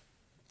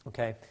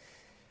 Okay.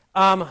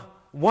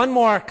 One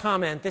more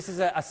comment. This is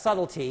a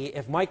subtlety.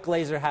 If Mike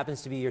Glazer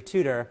happens to be your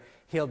tutor,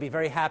 he'll be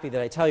very happy that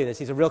I tell you this.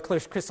 He's a real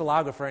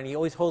crystallographer, and he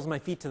always holds my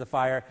feet to the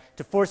fire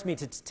to force me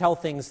to tell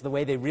things the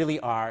way they really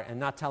are and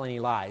not tell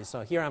any lies.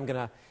 So here I'm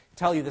going to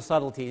tell you the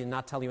subtlety and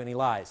not tell you any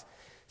lies.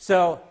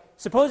 So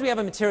suppose we have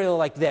a material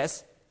like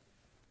this.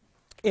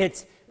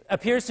 It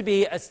appears to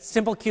be a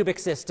simple cubic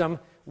system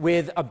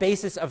with a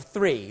basis of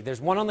 3.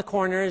 There's 1 on the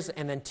corners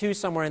and then 2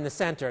 somewhere in the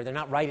center. They're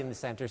not right in the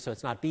center, so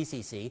it's not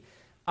BCC.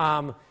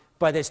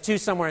 But there's 2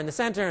 somewhere in the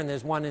center, and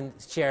there's 1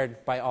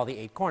 shared by all the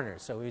 8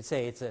 corners. So we would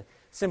say it's a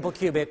simple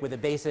cubic with a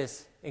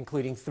basis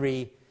including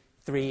three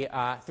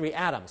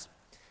atoms.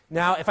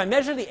 Now, if I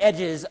measure the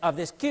edges of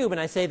this cube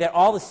and I say they're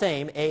all the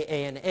same,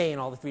 A, and A in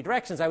all the 3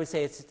 directions, I would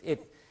say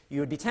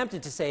you would be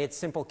tempted to say it's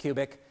simple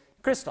cubic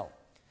crystal.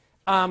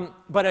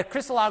 But a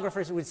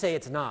crystallographer would say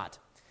it's not.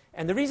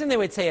 And the reason they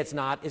would say it's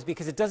not is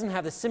because it doesn't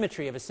have the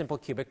symmetry of a simple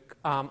cubic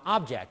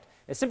object.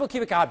 A simple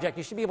cubic object,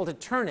 you should be able to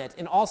turn it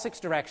in all 6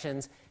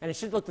 directions, and it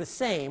should look the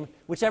same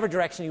whichever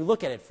direction you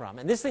look at it from.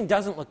 And this thing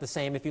doesn't look the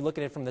same if you look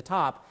at it from the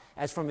top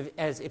as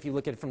if you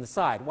look at it from the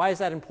side. Why is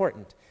that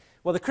important?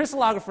 Well, the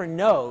crystallographer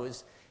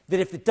knows that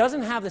if it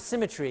doesn't have the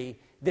symmetry,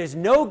 there's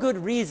no good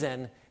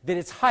reason that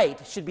its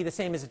height should be the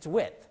same as its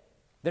width.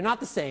 They're not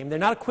the same. They're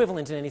not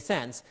equivalent in any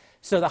sense.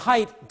 So the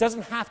height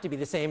doesn't have to be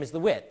the same as the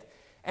width.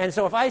 And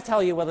so if I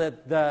tell you, well,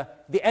 the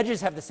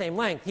edges have the same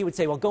length, he would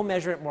say, well, go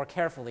measure it more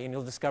carefully, and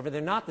you'll discover they're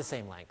not the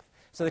same length.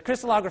 So the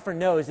crystallographer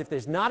knows if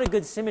there's not a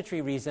good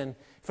symmetry reason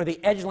for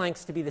the edge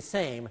lengths to be the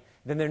same,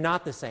 then they're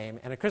not the same.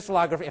 And a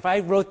crystallographer, if I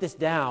wrote this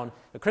down,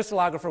 the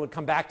crystallographer would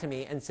come back to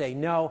me and say,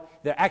 no,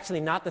 they're actually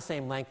not the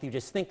same length. You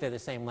just think they're the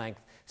same length.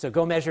 So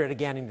go measure it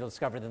again and you'll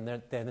discover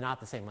that they're not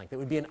the same length. It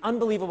would be an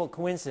unbelievable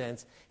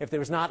coincidence if there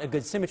was not a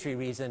good symmetry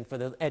reason for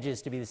the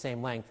edges to be the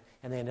same length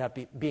and they ended up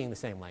being the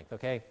same length.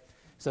 Okay?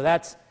 So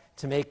that's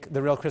to make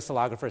the real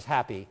crystallographers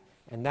happy.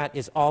 And that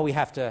is all we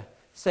have to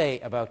say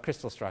about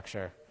crystal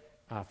structure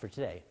for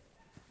today.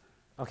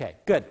 Okay,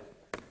 good.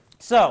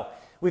 So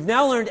we've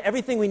now learned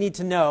everything we need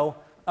to know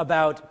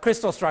about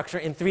crystal structure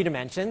in 3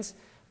 dimensions.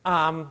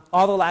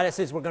 All the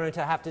lattices we're going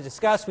to have to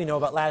discuss. We know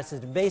about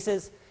lattices and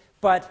bases.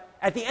 But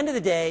at the end of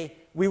the day,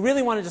 we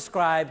really want to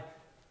describe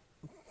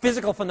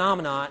physical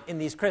phenomena in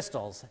these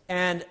crystals.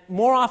 And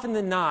more often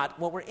than not,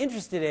 what we're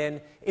interested in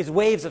is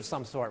waves of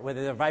some sort,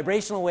 whether they're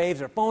vibrational waves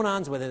or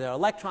phonons, whether they're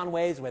electron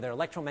waves, whether they're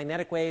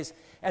electromagnetic waves.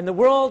 And the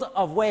world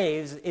of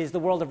waves is the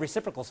world of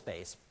reciprocal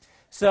space.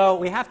 So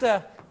we have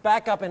to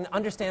back up and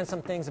understand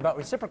some things about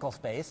reciprocal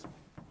space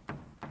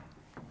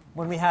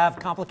when we have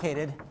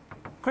complicated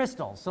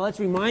crystals. So let's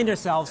remind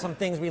ourselves some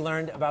things we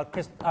learned about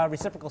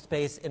reciprocal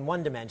space in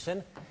 1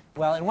 dimension.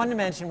 Well, in 1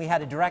 dimension, we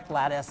had a direct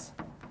lattice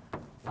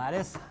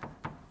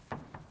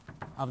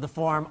of the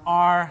form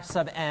R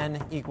sub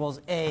n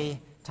equals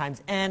A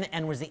times n.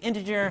 N was the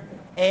integer.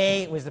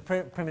 A was the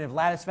primitive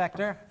lattice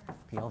vector,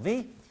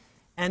 PLV.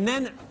 And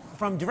then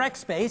from direct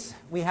space,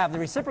 we have the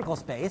reciprocal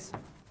space,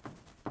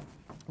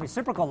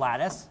 reciprocal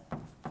lattice,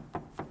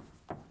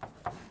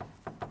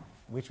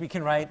 which we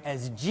can write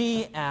as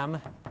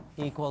Gm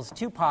equals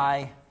 2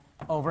 pi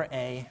over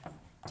A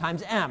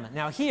times m.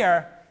 Now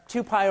here,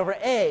 2 pi over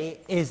A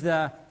is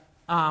the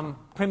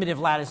primitive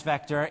lattice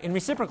vector in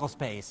reciprocal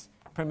space,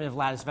 primitive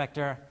lattice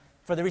vector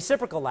for the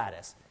reciprocal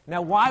lattice.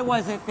 Now, why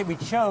was it that we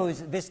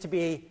chose this to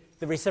be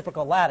the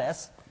reciprocal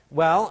lattice?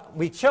 Well,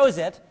 we chose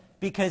it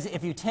because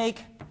if you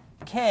take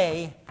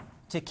k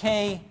to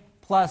k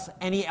plus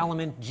any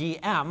element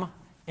gm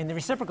in the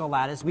reciprocal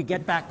lattice, we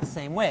get back the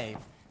same wave.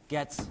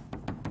 Gets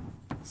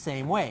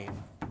same wave.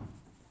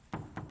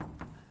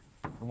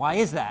 And why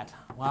is that?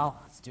 Well,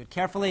 let's do it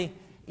carefully.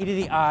 E to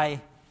the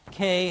I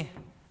k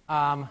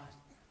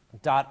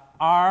dot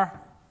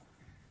r,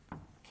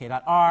 k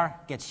dot r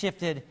gets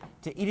shifted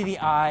to e to the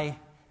I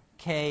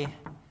k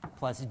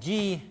plus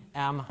g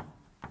m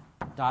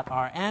dot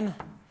rn,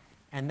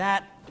 and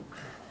that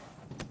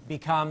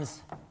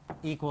becomes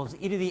equals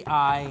e to the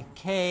I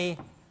k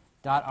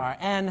dot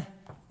rn,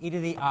 e to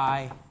the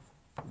I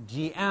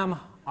gm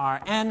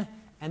rn,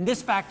 and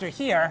this factor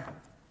here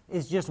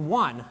is just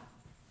 1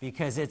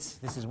 because this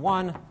is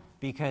 1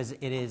 because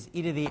it is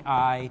e to the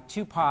I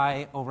 2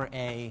 pi over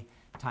a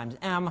times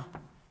m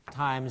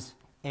times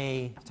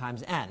a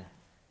times n.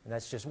 And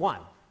that's just 1.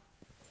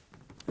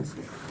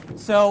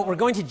 So we're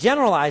going to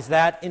generalize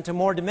that into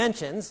more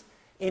dimensions.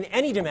 In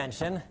any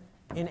dimension,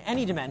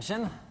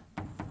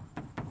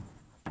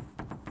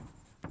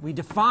 we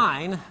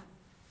define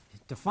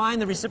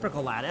the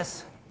reciprocal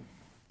lattice,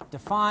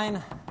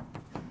 define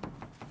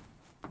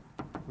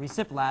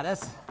recip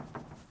lattice,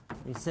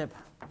 recip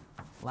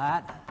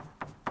lat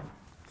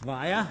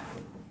via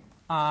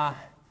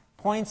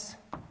points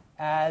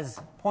as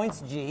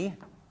points G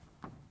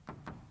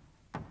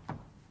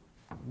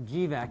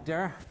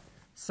vector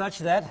such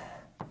that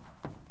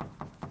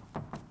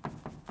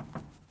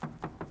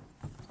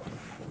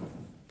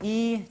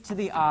e to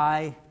the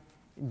I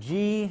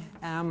g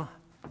m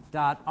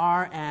dot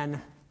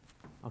rn,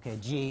 okay,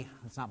 g,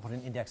 let's not put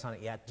an index on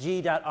it yet,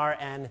 g dot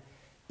rn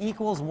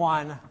equals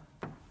 1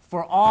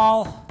 for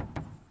all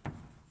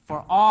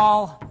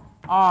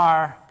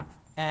r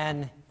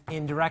n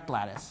in direct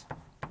lattice.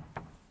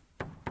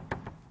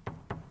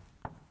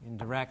 In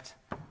direct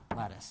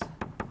lattice.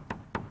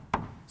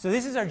 So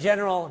this is our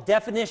general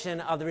definition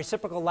of the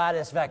reciprocal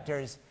lattice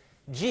vectors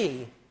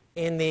G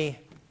in the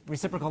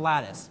reciprocal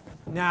lattice.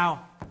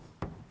 Now,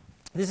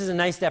 this is a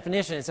nice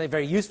definition. It's a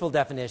very useful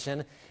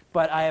definition,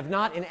 but I have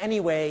not in any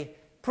way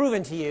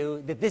proven to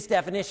you that this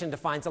definition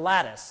defines a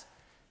lattice.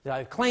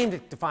 I've claimed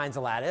it defines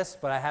a lattice,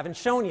 but I haven't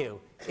shown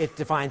you it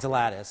defines a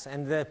lattice.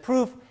 And the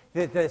proof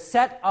that the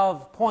set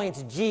of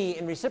points G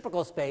in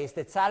reciprocal space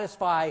that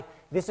satisfy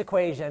this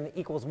equation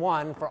equals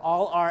 1 for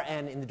all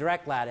Rn in the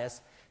direct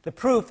lattice, the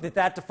proof that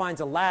that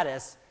defines a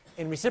lattice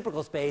in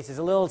reciprocal space is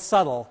a little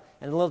subtle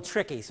and a little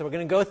tricky. So we're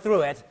going to go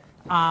through it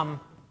and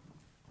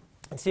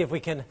see if we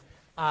can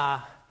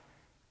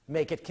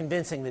make it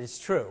convincing that it's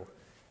true.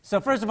 So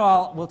first of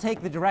all, we'll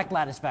take the direct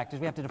lattice vectors.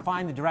 We have to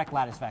define the direct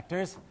lattice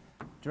vectors.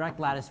 Direct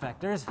lattice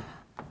vectors,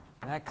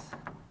 x.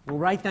 We'll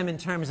write them in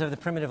terms of the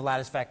primitive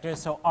lattice vectors.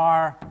 So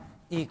R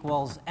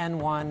equals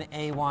n1,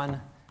 a1,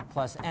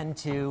 plus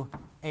n2,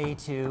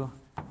 a2,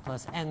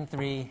 plus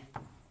n3,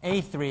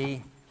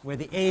 a3, where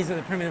the a's are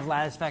the primitive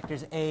lattice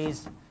vectors,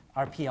 a's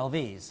are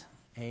PLVs.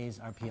 A's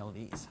are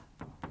PLVs.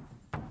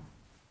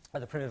 Are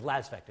the primitive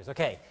lattice vectors.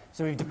 Okay,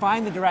 so we've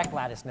defined the direct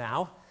lattice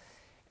now.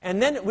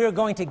 And then we're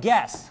going to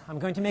guess. I'm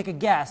going to make a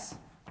guess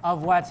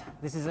of what,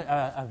 this is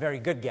a very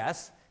good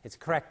guess, It's a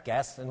correct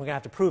guess, and we're going to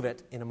have to prove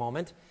it in a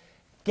moment.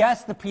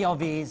 Guess the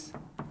PLVs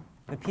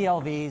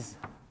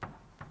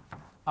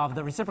of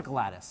the reciprocal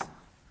lattice,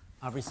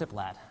 of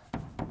reciplat.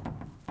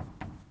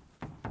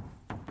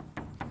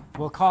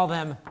 We'll call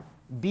them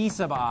B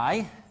sub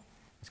I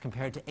as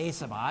compared to A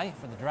sub I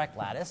for the direct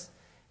lattice.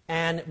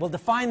 And we'll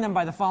define them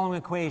by the following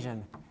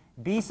equation.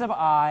 B sub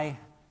I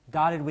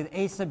dotted with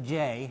A sub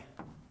j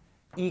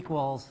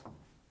equals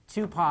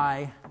 2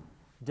 pi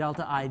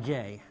delta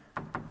ij.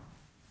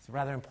 It's a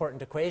rather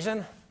important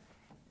equation.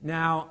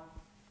 Now,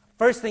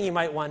 first thing you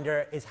might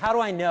wonder is, how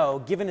do I know,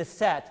 given a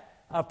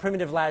set of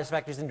primitive lattice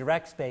vectors in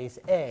direct space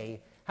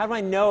A, how do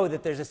I know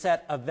that there's a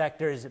set of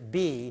vectors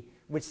B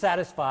which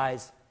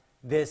satisfies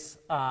this,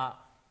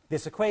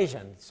 this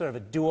equation, sort of a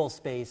dual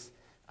space,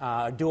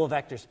 dual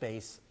vector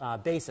space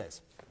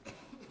basis?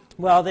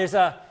 Well, there's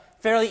a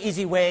fairly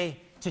easy way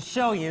to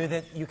show you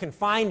that you can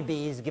find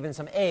B's given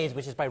some A's,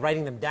 which is by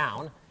writing them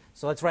down.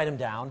 So let's write them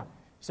down.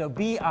 So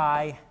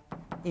Bi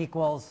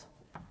equals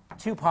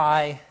 2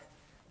 pi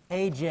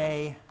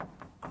Aj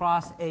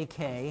cross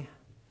Ak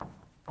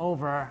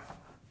over,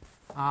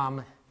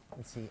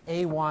 let's see,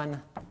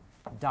 A1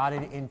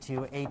 dotted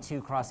into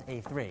A2 cross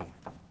A3.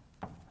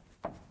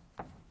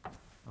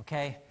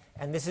 Okay?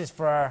 And this is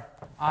for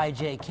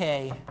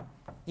ijk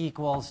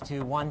equals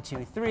to 1,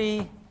 2,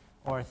 3,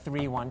 or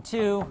 3, 1,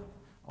 2,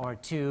 or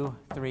 2,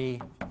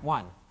 3,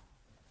 1.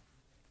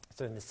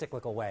 So in the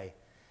cyclical way.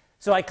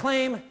 So I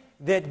claim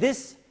that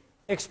this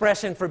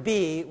expression for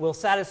B will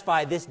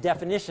satisfy this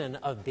definition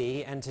of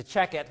B. And to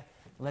check it,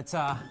 let's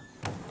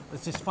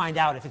just find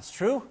out if it's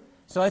true.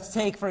 So let's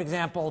take, for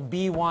example,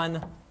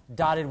 B1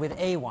 dotted with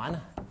A1.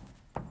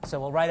 So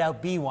we'll write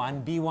out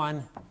B1.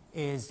 B1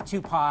 is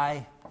 2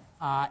 pi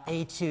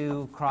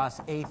A2 cross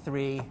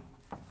A3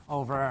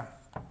 over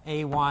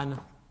A1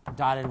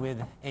 dotted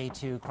with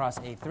A2 cross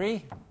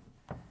A3.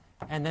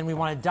 And then we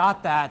want to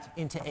dot that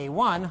into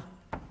A1.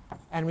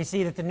 And we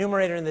see that the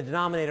numerator and the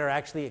denominator are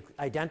actually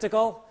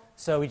identical.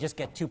 So we just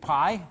get 2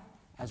 pi,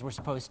 as we're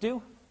supposed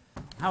to.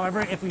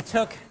 However, if we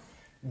took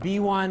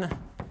B1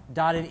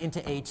 dotted into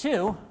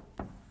A2,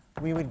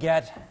 we would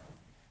get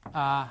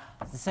the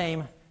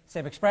same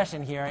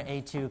expression here,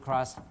 A2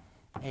 cross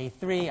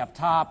A3 up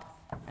top,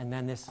 and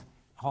then this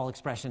whole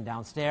expression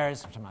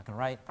downstairs, which I'm not going to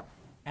write,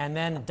 and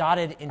then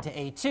dotted into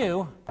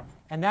A2,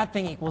 and that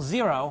thing equals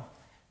 0,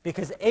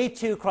 because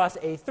A2 cross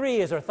A3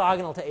 is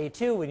orthogonal to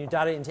A2. When you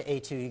dot it into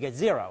A2, you get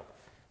 0.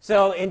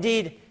 So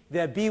indeed,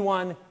 the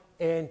B1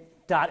 in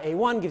dot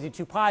A1 gives you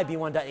 2 pi,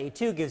 B1 dot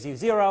A2 gives you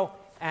 0,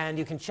 and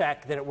you can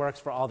check that it works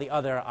for all the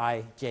other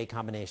ij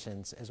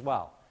combinations as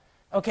well.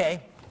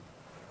 Okay,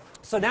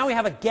 so now we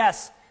have a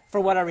guess for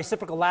what our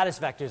reciprocal lattice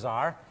vectors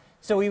are.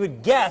 So we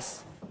would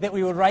guess that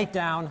we would write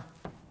down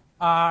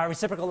our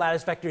reciprocal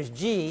lattice vectors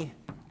G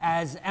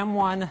as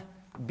M1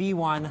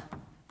 B1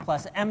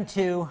 plus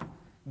M2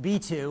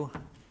 B2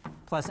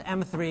 plus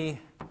M3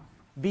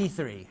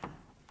 B3.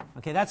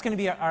 Okay, that's going to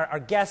be our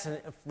guess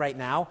right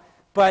now.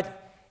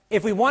 But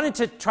if we wanted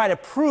to try to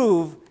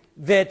prove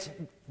that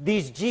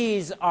these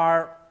G's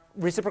are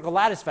reciprocal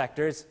lattice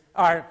vectors,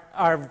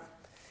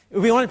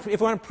 if we want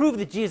to prove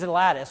that G is a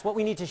lattice, what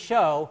we need to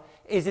show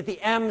is that the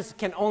M's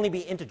can only be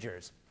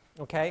integers.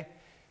 Okay?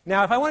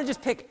 Now, if I want to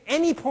just pick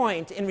any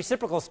point in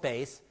reciprocal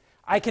space,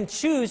 I can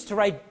choose to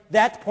write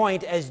that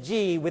point as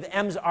G with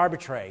M's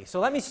arbitrary. So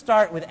let me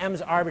start with M's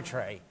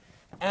arbitrary.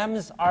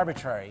 M's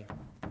arbitrary.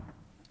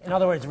 In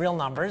other words, real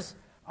numbers,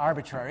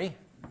 arbitrary.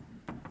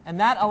 And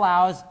that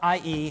allows,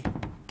 i.e.,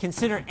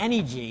 consider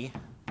any G,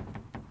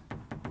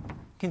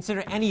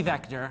 consider any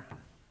vector,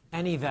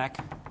 any vec,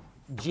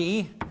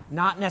 G,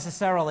 not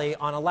necessarily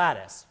on a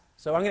lattice.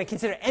 So I'm going to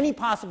consider any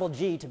possible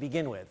G to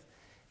begin with.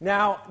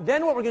 Now,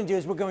 then what we're going to do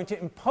is we're going to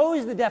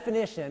impose the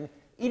definition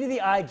e to the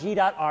I G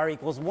dot R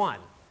equals 1.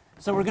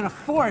 So we're going to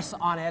force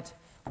on it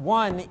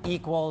 1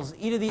 equals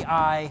e to the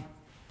I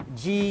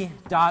G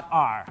dot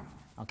R.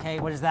 Okay,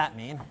 what does that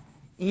mean?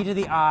 E to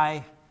the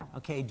I,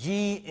 okay,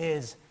 G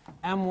is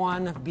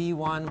M1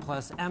 B1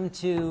 plus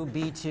M2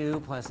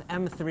 B2 plus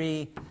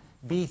M3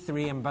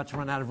 B3. I'm about to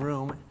run out of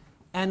room.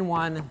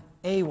 N1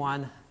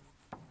 A1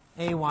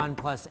 A1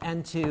 plus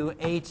N2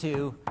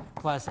 A2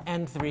 plus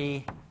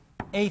N3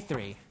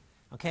 A3.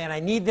 Okay, and I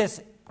need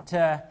this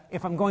to,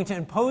 if I'm going to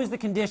impose the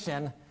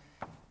condition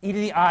e to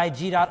the I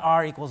G dot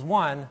R equals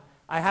 1,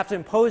 I have to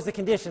impose the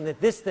condition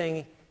that this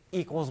thing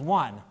equals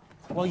 1.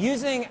 Well,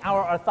 using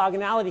our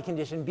orthogonality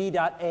condition Bi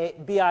dot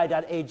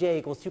Aj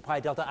equals 2 pi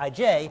delta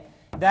Ij,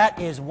 that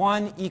is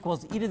 1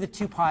 equals e to the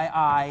 2 pi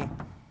I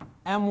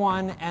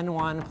M1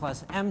 N1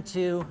 plus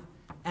M2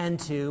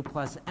 N2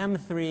 plus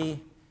M3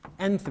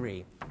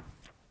 N3.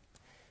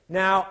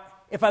 Now,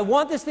 if I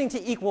want this thing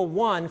to equal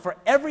 1 for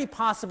every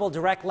possible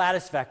direct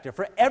lattice vector,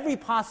 for every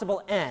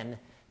possible n,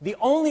 the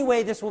only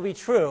way this will be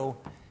true,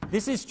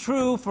 this is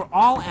true for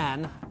all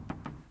n,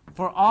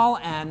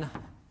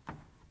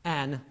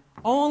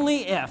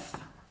 only if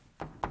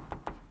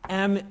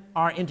m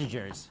are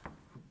integers.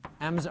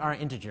 M's are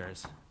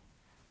integers.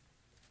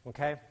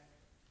 Okay?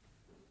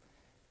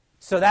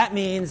 So that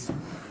means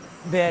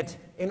that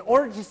in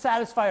order to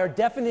satisfy our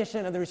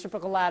definition of the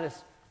reciprocal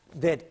lattice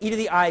that e to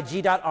the I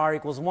g dot r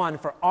equals 1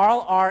 for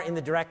all r in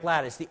the direct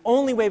lattice, the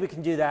only way we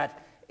can do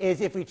that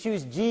is if we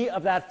choose g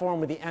of that form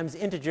with the m's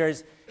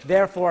integers.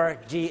 Therefore,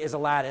 g is a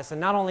lattice. And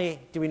not only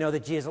do we know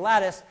that g is a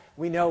lattice,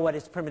 we know what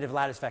its primitive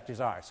lattice vectors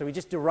are. So we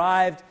just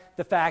derived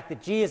the fact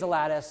that g is a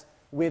lattice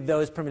with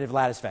those primitive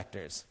lattice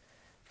vectors.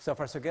 So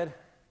far, so good?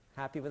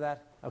 Happy with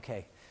that?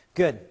 OK,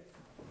 good.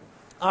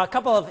 A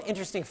couple of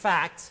interesting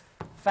facts.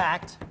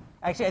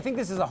 Actually, I think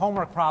this is a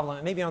homework problem.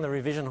 It may be on the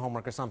revision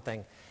homework or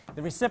something.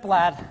 The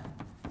reciplat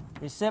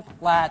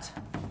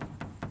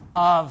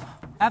of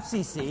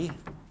FCC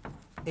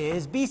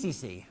is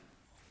BCC.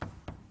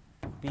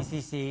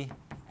 BCC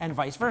and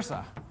vice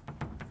versa.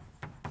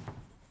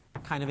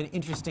 Kind of an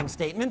interesting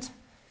statement.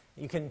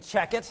 You can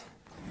check it,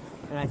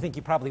 and I think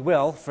you probably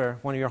will for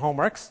one of your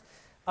homeworks.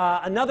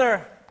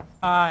 Another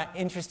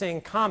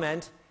interesting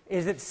comment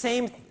is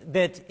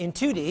that in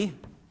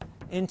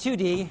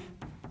 2D,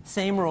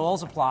 same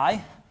rules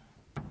apply.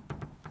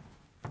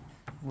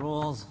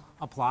 Rules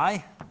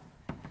apply.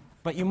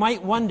 But you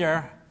might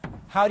wonder,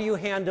 how do you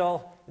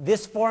handle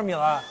this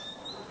formula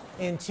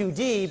in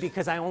 2D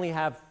because I only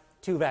have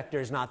 2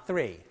 vectors, not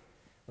 3?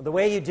 Well, the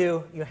way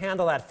you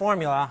handle that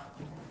formula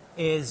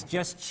is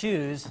just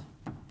choose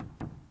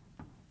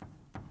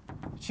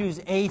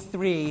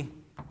A3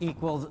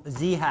 equals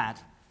z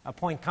hat, a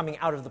point coming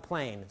out of the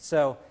plane.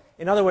 So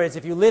in other words,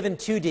 if you live in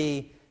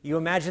 2D, you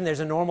imagine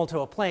there's a normal to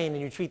a plane,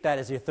 and you treat that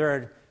as your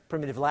third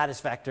primitive lattice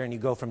vector, and you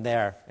go from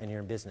there, and you're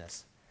in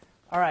business.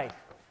 All right,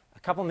 a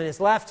couple minutes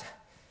left.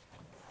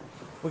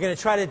 We're going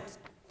to try to,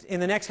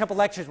 in the next couple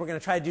lectures, we're going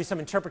to try to do some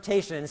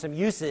interpretation and some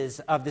uses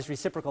of this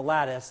reciprocal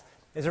lattice.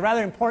 There's a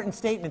rather important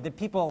statement that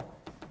people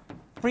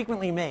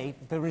frequently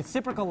make. The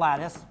reciprocal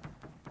lattice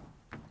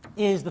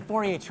is the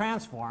Fourier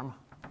transform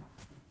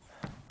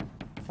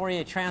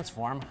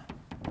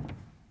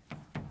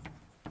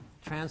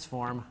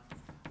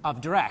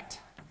of direct.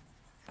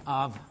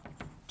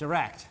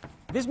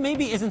 This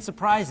maybe isn't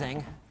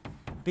surprising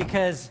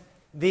because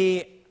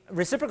the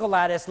reciprocal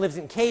lattice lives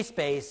in K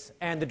space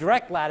and the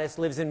direct lattice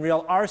lives in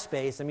real R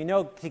space. And we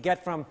know to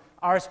get from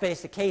R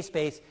space to K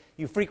space,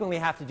 you frequently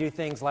have to do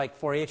things like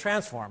Fourier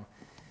transform.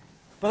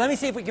 But let me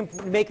see if we can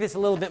make this a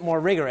little bit more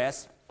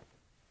rigorous.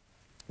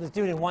 Let's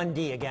do it in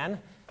 1D again.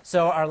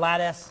 So our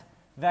lattice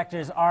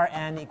vectors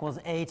Rn equals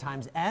A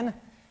times n.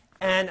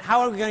 And how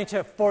are we going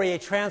to Fourier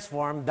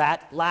transform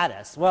that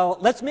lattice? Well,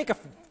 let's make a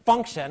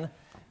function,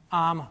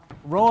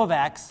 rho of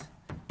x,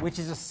 which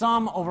is a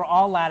sum over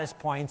all lattice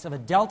points of a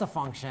delta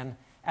function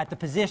at the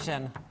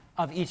position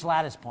of each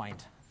lattice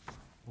point.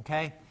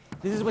 Okay?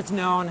 This is what's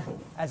known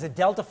as a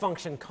delta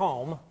function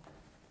comb.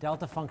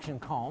 Delta function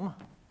comb.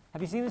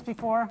 Have you seen this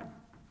before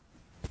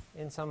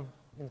in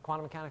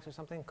quantum mechanics or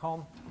something?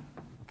 Comb?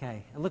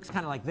 Okay. It looks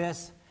kind of like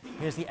this.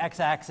 Here's the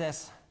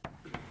x-axis,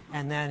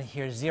 and then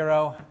here's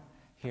 0.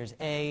 Here's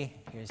A,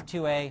 here's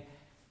 2A,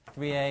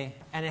 3A,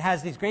 and it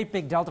has these great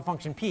big delta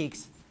function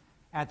peaks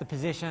at the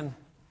position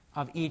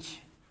of each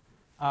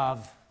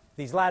of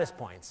these lattice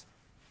points.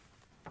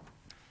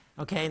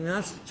 Okay, and then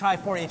let's try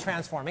Fourier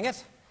transforming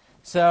it.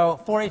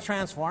 So Fourier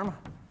transform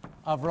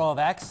of rho of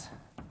x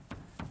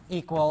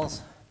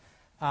equals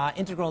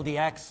integral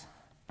dx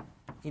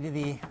e to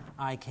the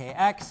I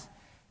kx.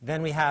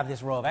 Then we have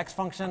this rho of x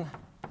function,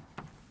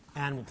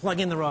 and we'll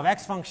plug in the rho of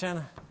x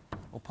function.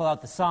 We'll pull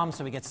out the sum,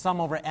 so we get sum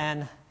over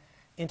n,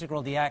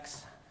 integral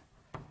dx,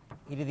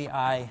 e to the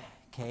I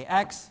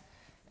kx,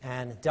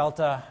 and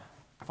delta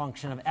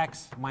function of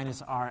x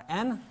minus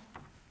Rn.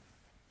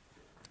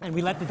 And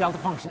we let the delta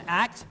function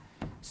act,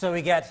 so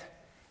we get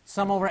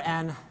sum over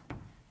n,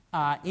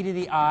 e to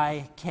the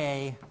I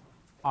k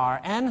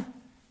Rn,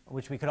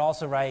 which we could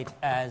also write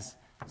as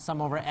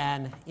sum over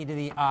n, e to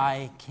the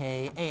I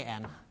k a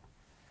n.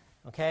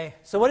 Okay,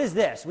 so what is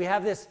this? We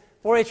have this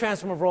Fourier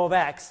transform of rho of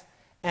x,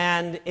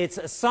 and it's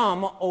a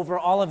sum over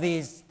all of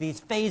these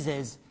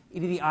phases, e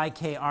to the I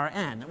k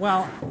Rn.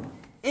 Well,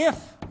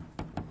 if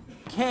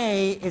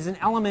k is an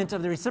element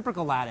of the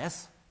reciprocal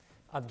lattice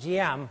of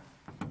Gm,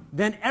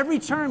 then every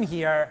term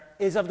here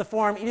is of the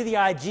form e to the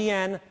I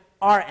Gn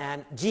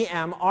Rn,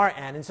 Gm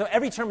Rn, and so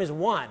every term is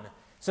 1.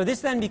 So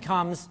this then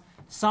becomes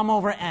sum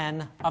over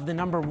n of the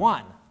number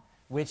 1,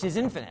 which is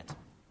infinite,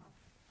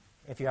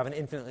 if you have an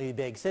infinitely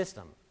big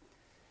system.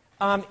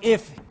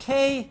 If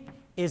k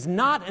is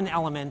not an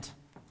element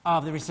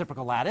of the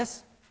reciprocal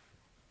lattice,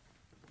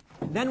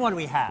 then what do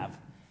we have?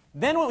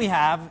 Then what we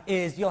have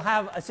is you'll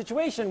have a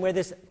situation where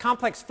this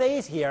complex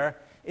phase here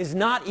is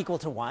not equal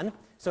to 1.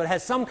 So it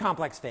has some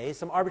complex phase,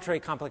 some arbitrary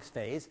complex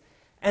phase.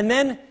 And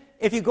then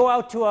if you go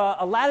out to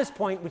a lattice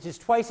point which is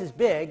twice as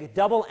big,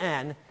 double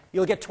n,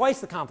 you'll get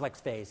twice the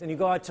complex phase. And you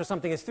go out to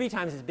something that's 3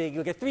 times as big,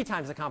 you'll get 3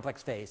 times the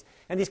complex phase.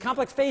 And these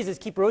complex phases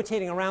keep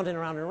rotating around and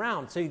around and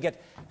around. So you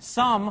get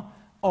sum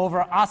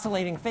over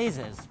oscillating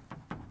phases,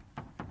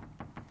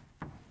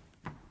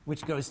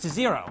 which goes to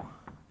 0.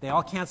 They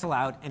all cancel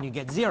out, and you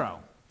get 0.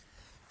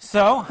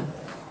 So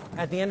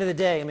at the end of the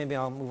day, maybe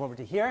I'll move over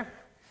to here,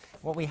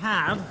 what we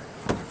have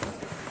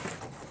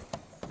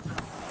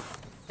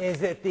is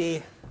that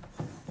the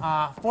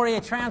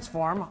Fourier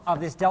transform of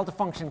this delta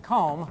function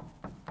comb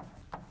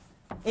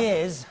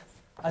is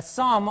a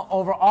sum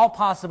over all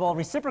possible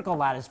reciprocal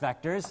lattice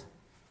vectors,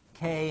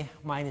 k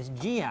minus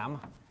gm,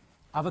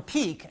 of a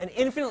peak, an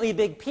infinitely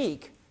big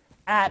peak,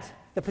 at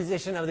the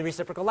position of the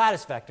reciprocal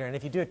lattice vector. And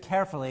if you do it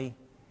carefully,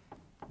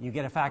 you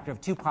get a factor of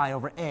 2 pi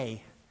over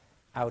a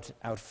out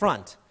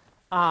front.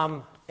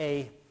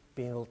 A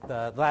being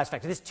the lattice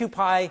vector. This 2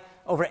 pi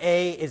over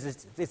a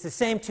it's the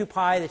same 2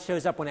 pi that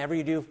shows up whenever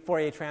you do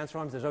Fourier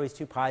transforms. There's always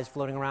 2 pi's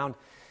floating around.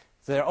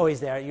 So they're always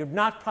there. You're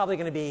not probably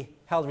going to be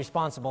held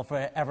responsible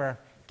for ever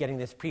getting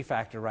this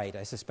prefactor right,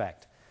 I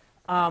suspect.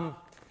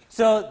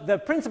 So the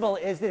principle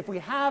is that if we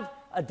have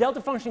a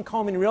delta function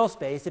comb in real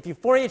space, if you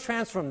Fourier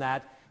transform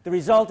that, the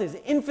result is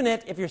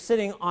infinite if you're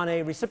sitting on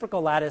a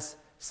reciprocal lattice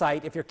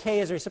site, if your k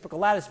is a reciprocal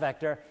lattice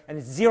vector, and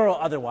it's 0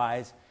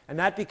 otherwise, and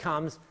that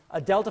becomes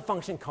a delta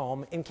function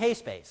comb in k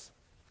space.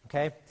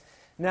 Okay?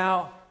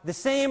 Now, the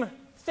same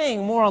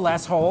thing more or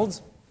less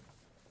holds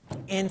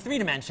in 3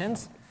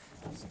 dimensions.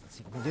 So let's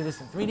see if we can do this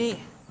in 3D.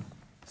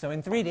 So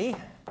in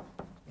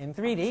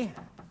 3D,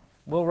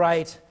 we'll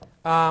write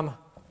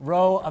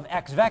rho of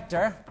x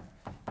vector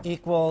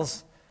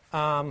equals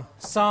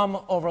sum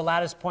over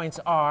lattice points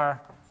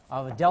r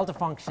of a delta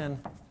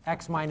function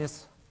x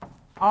minus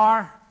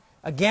r.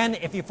 Again,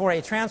 if you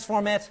Fourier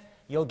transform it,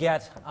 you'll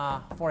get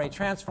Fourier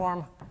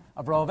transform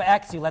of rho of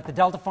x. You let the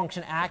delta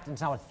function act, and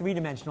it's now a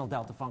 3-dimensional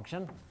delta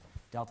function,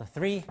 delta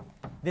 3.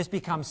 This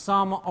becomes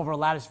sum over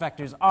lattice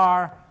vectors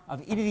r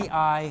of e to the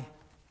I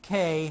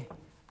k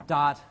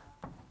dot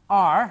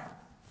r.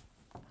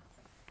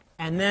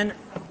 And then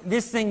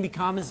this thing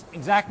becomes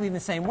exactly in the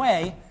same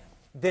way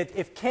that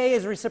if k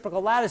is a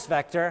reciprocal lattice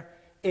vector,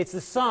 it's the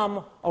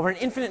sum over an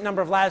infinite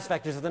number of lattice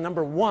vectors of the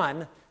number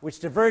 1, which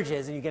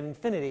diverges, and you get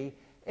infinity.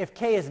 If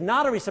k is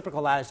not a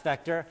reciprocal lattice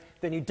vector,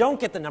 then you don't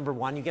get the number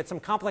 1. You get some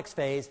complex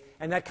phase,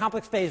 and that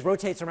complex phase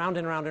rotates around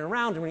and around and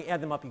around, and when you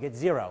add them up, you get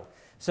 0.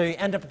 So you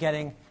end up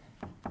getting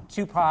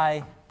 2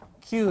 pi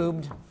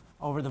cubed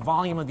over the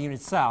volume of the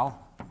unit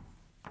cell.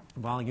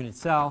 Volume unit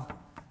cell.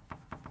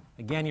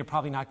 Again, you're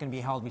probably not going to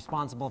be held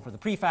responsible for the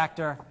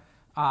prefactor.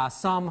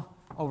 Sum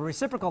over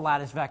reciprocal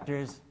lattice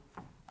vectors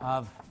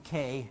of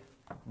k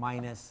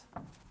minus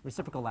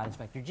reciprocal lattice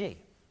vector g.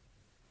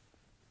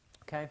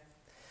 Okay?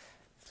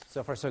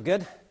 So far, so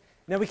good.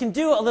 Now, we can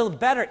do a little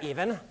better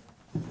even.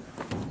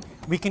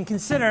 We can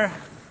consider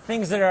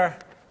things that are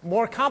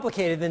more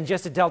complicated than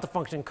just a delta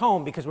function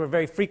comb, because we're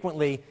very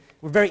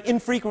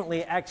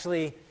infrequently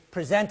actually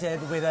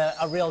presented with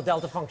a real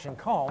delta function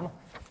comb.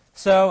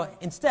 So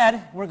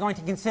instead, we're going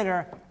to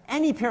consider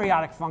any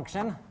periodic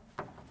function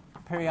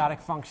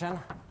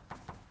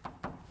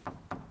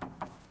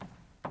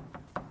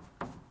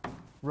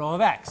rho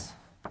of x.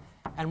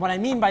 And what I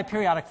mean by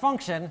periodic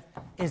function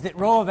is that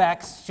rho of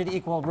x should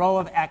equal rho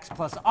of x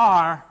plus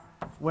r,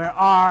 where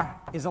r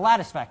is a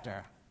lattice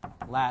vector,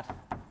 lat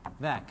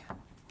vec.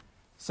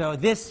 So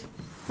this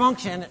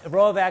function,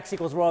 rho of x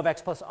equals rho of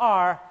x plus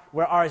r,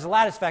 where r is a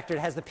lattice vector, it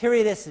has the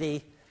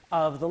periodicity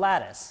of the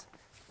lattice.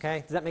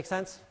 Okay, does that make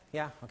sense?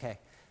 Yeah? Okay.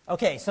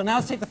 Okay, so now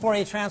let's take the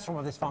Fourier transform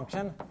of this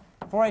function.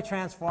 Fourier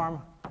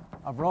transform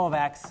of rho of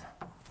x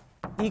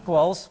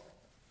equals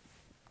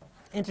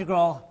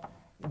integral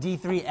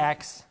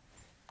d3x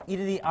e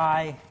to the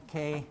I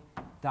k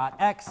dot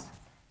x,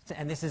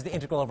 and this is the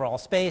integral over all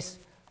space,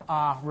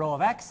 rho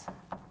of x.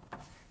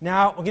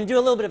 Now, we're going to do a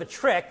little bit of a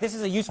trick. This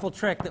is a useful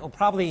trick that will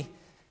probably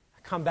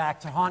come back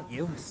to haunt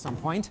you at some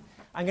point.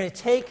 I'm going to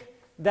take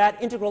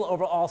that integral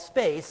over all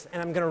space,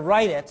 and I'm going to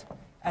write it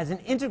as an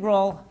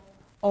integral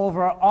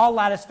over all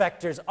lattice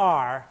vectors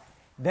r,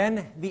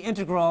 then the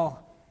integral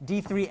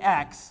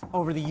d3x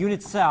over the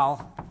unit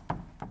cell,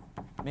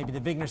 maybe the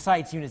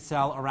Wigner-Seitz unit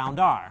cell around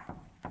r.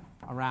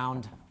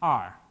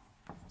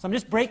 So I'm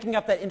just breaking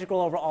up that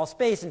integral over all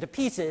space into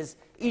pieces,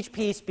 each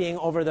piece being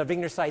over the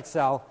Wigner-Seitz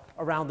cell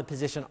around the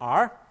position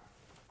r,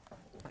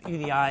 e to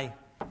the I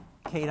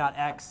k dot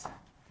x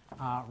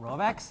rho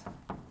of x.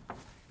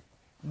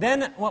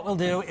 Then what we'll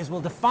do is we'll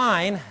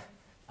define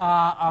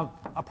a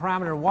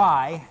parameter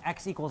y,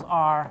 x equals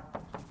r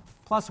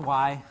plus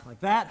y, like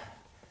that.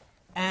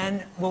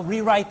 And we'll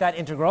rewrite that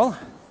integral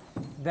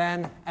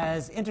then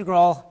as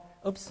integral,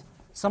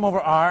 sum over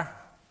r,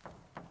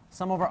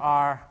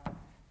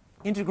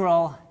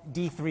 integral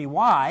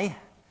d3y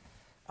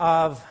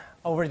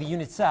over the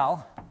unit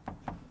cell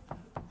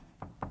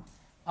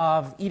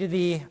of e to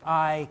the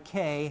I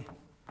k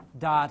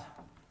dot,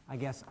 I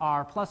guess,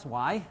 r plus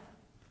y,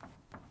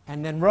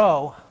 and then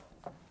rho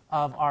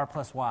of r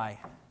plus y.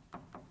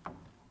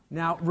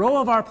 Now,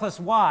 rho of r plus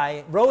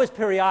y, rho is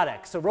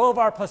periodic, so rho of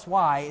r plus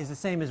y is the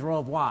same as rho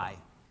of y.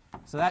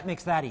 So that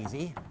makes that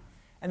easy.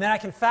 And then I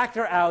can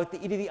factor out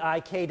the e to the I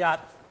k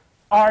dot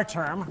r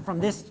term from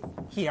this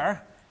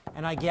here,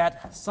 and I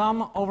get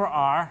sum over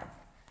r,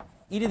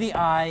 e to the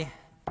I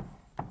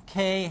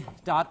k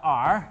dot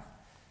r,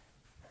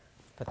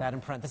 put that in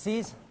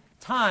parentheses,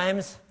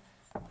 times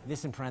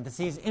this in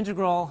parentheses,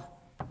 integral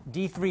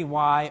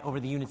d3y over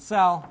the unit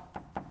cell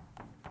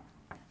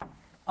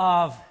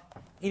of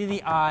e to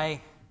the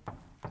I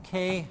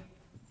k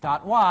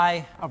dot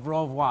y of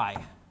rho of y.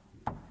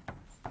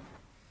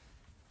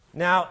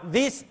 Now,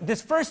 this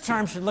first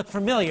term should look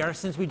familiar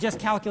since we just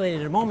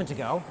calculated it a moment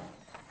ago.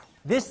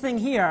 This thing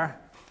here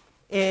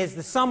is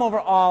the sum over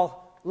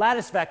all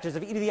lattice vectors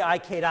of e to the I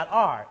k dot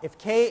r. If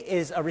k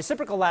is a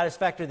reciprocal lattice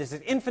vector, this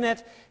is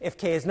infinite. If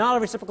k is not a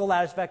reciprocal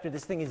lattice vector,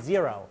 this thing is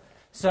 0.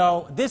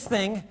 So this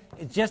thing,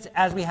 just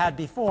as we had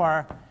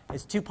before,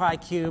 is 2 pi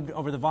cubed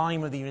over the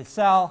volume of the unit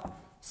cell,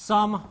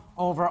 sum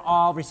over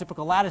all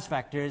reciprocal lattice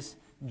vectors,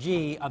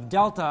 g, of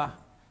delta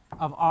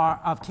of r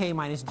of k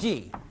minus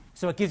g.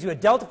 So it gives you a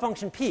delta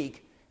function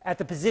peak at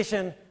the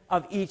position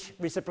of each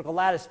reciprocal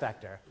lattice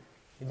vector.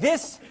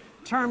 This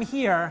term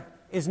here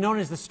is known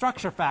as the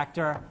structure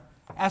factor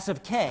S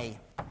of k,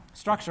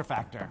 structure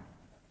factor.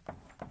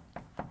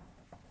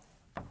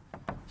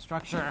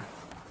 Structure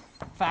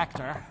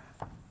factor.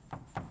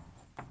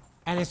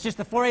 And it's just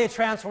the Fourier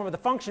transform of the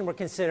function we're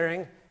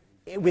considering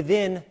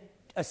within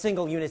a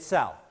single unit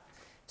cell.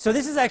 So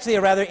this is actually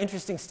a rather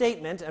interesting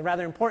statement, a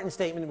rather important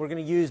statement we're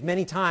going to use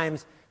many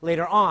times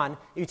later on.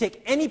 If you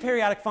take any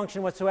periodic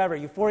function whatsoever,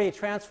 you Fourier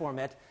transform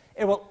it,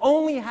 it will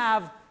only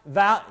have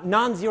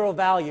non-zero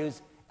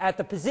values at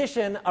the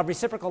position of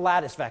reciprocal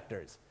lattice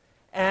vectors.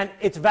 And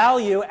its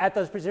value at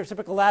those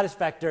reciprocal lattice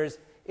vectors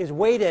is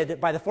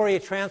weighted by the Fourier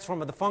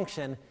transform of the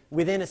function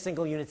within a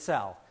single unit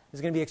cell. This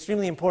is going to be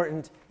extremely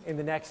important in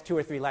the next 2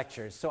 or 3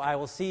 lectures. So I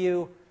will see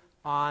you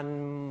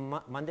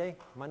on Monday?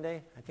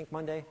 I think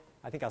Monday.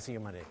 I think I'll see you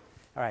Monday.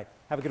 All right.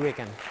 Have a good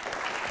weekend.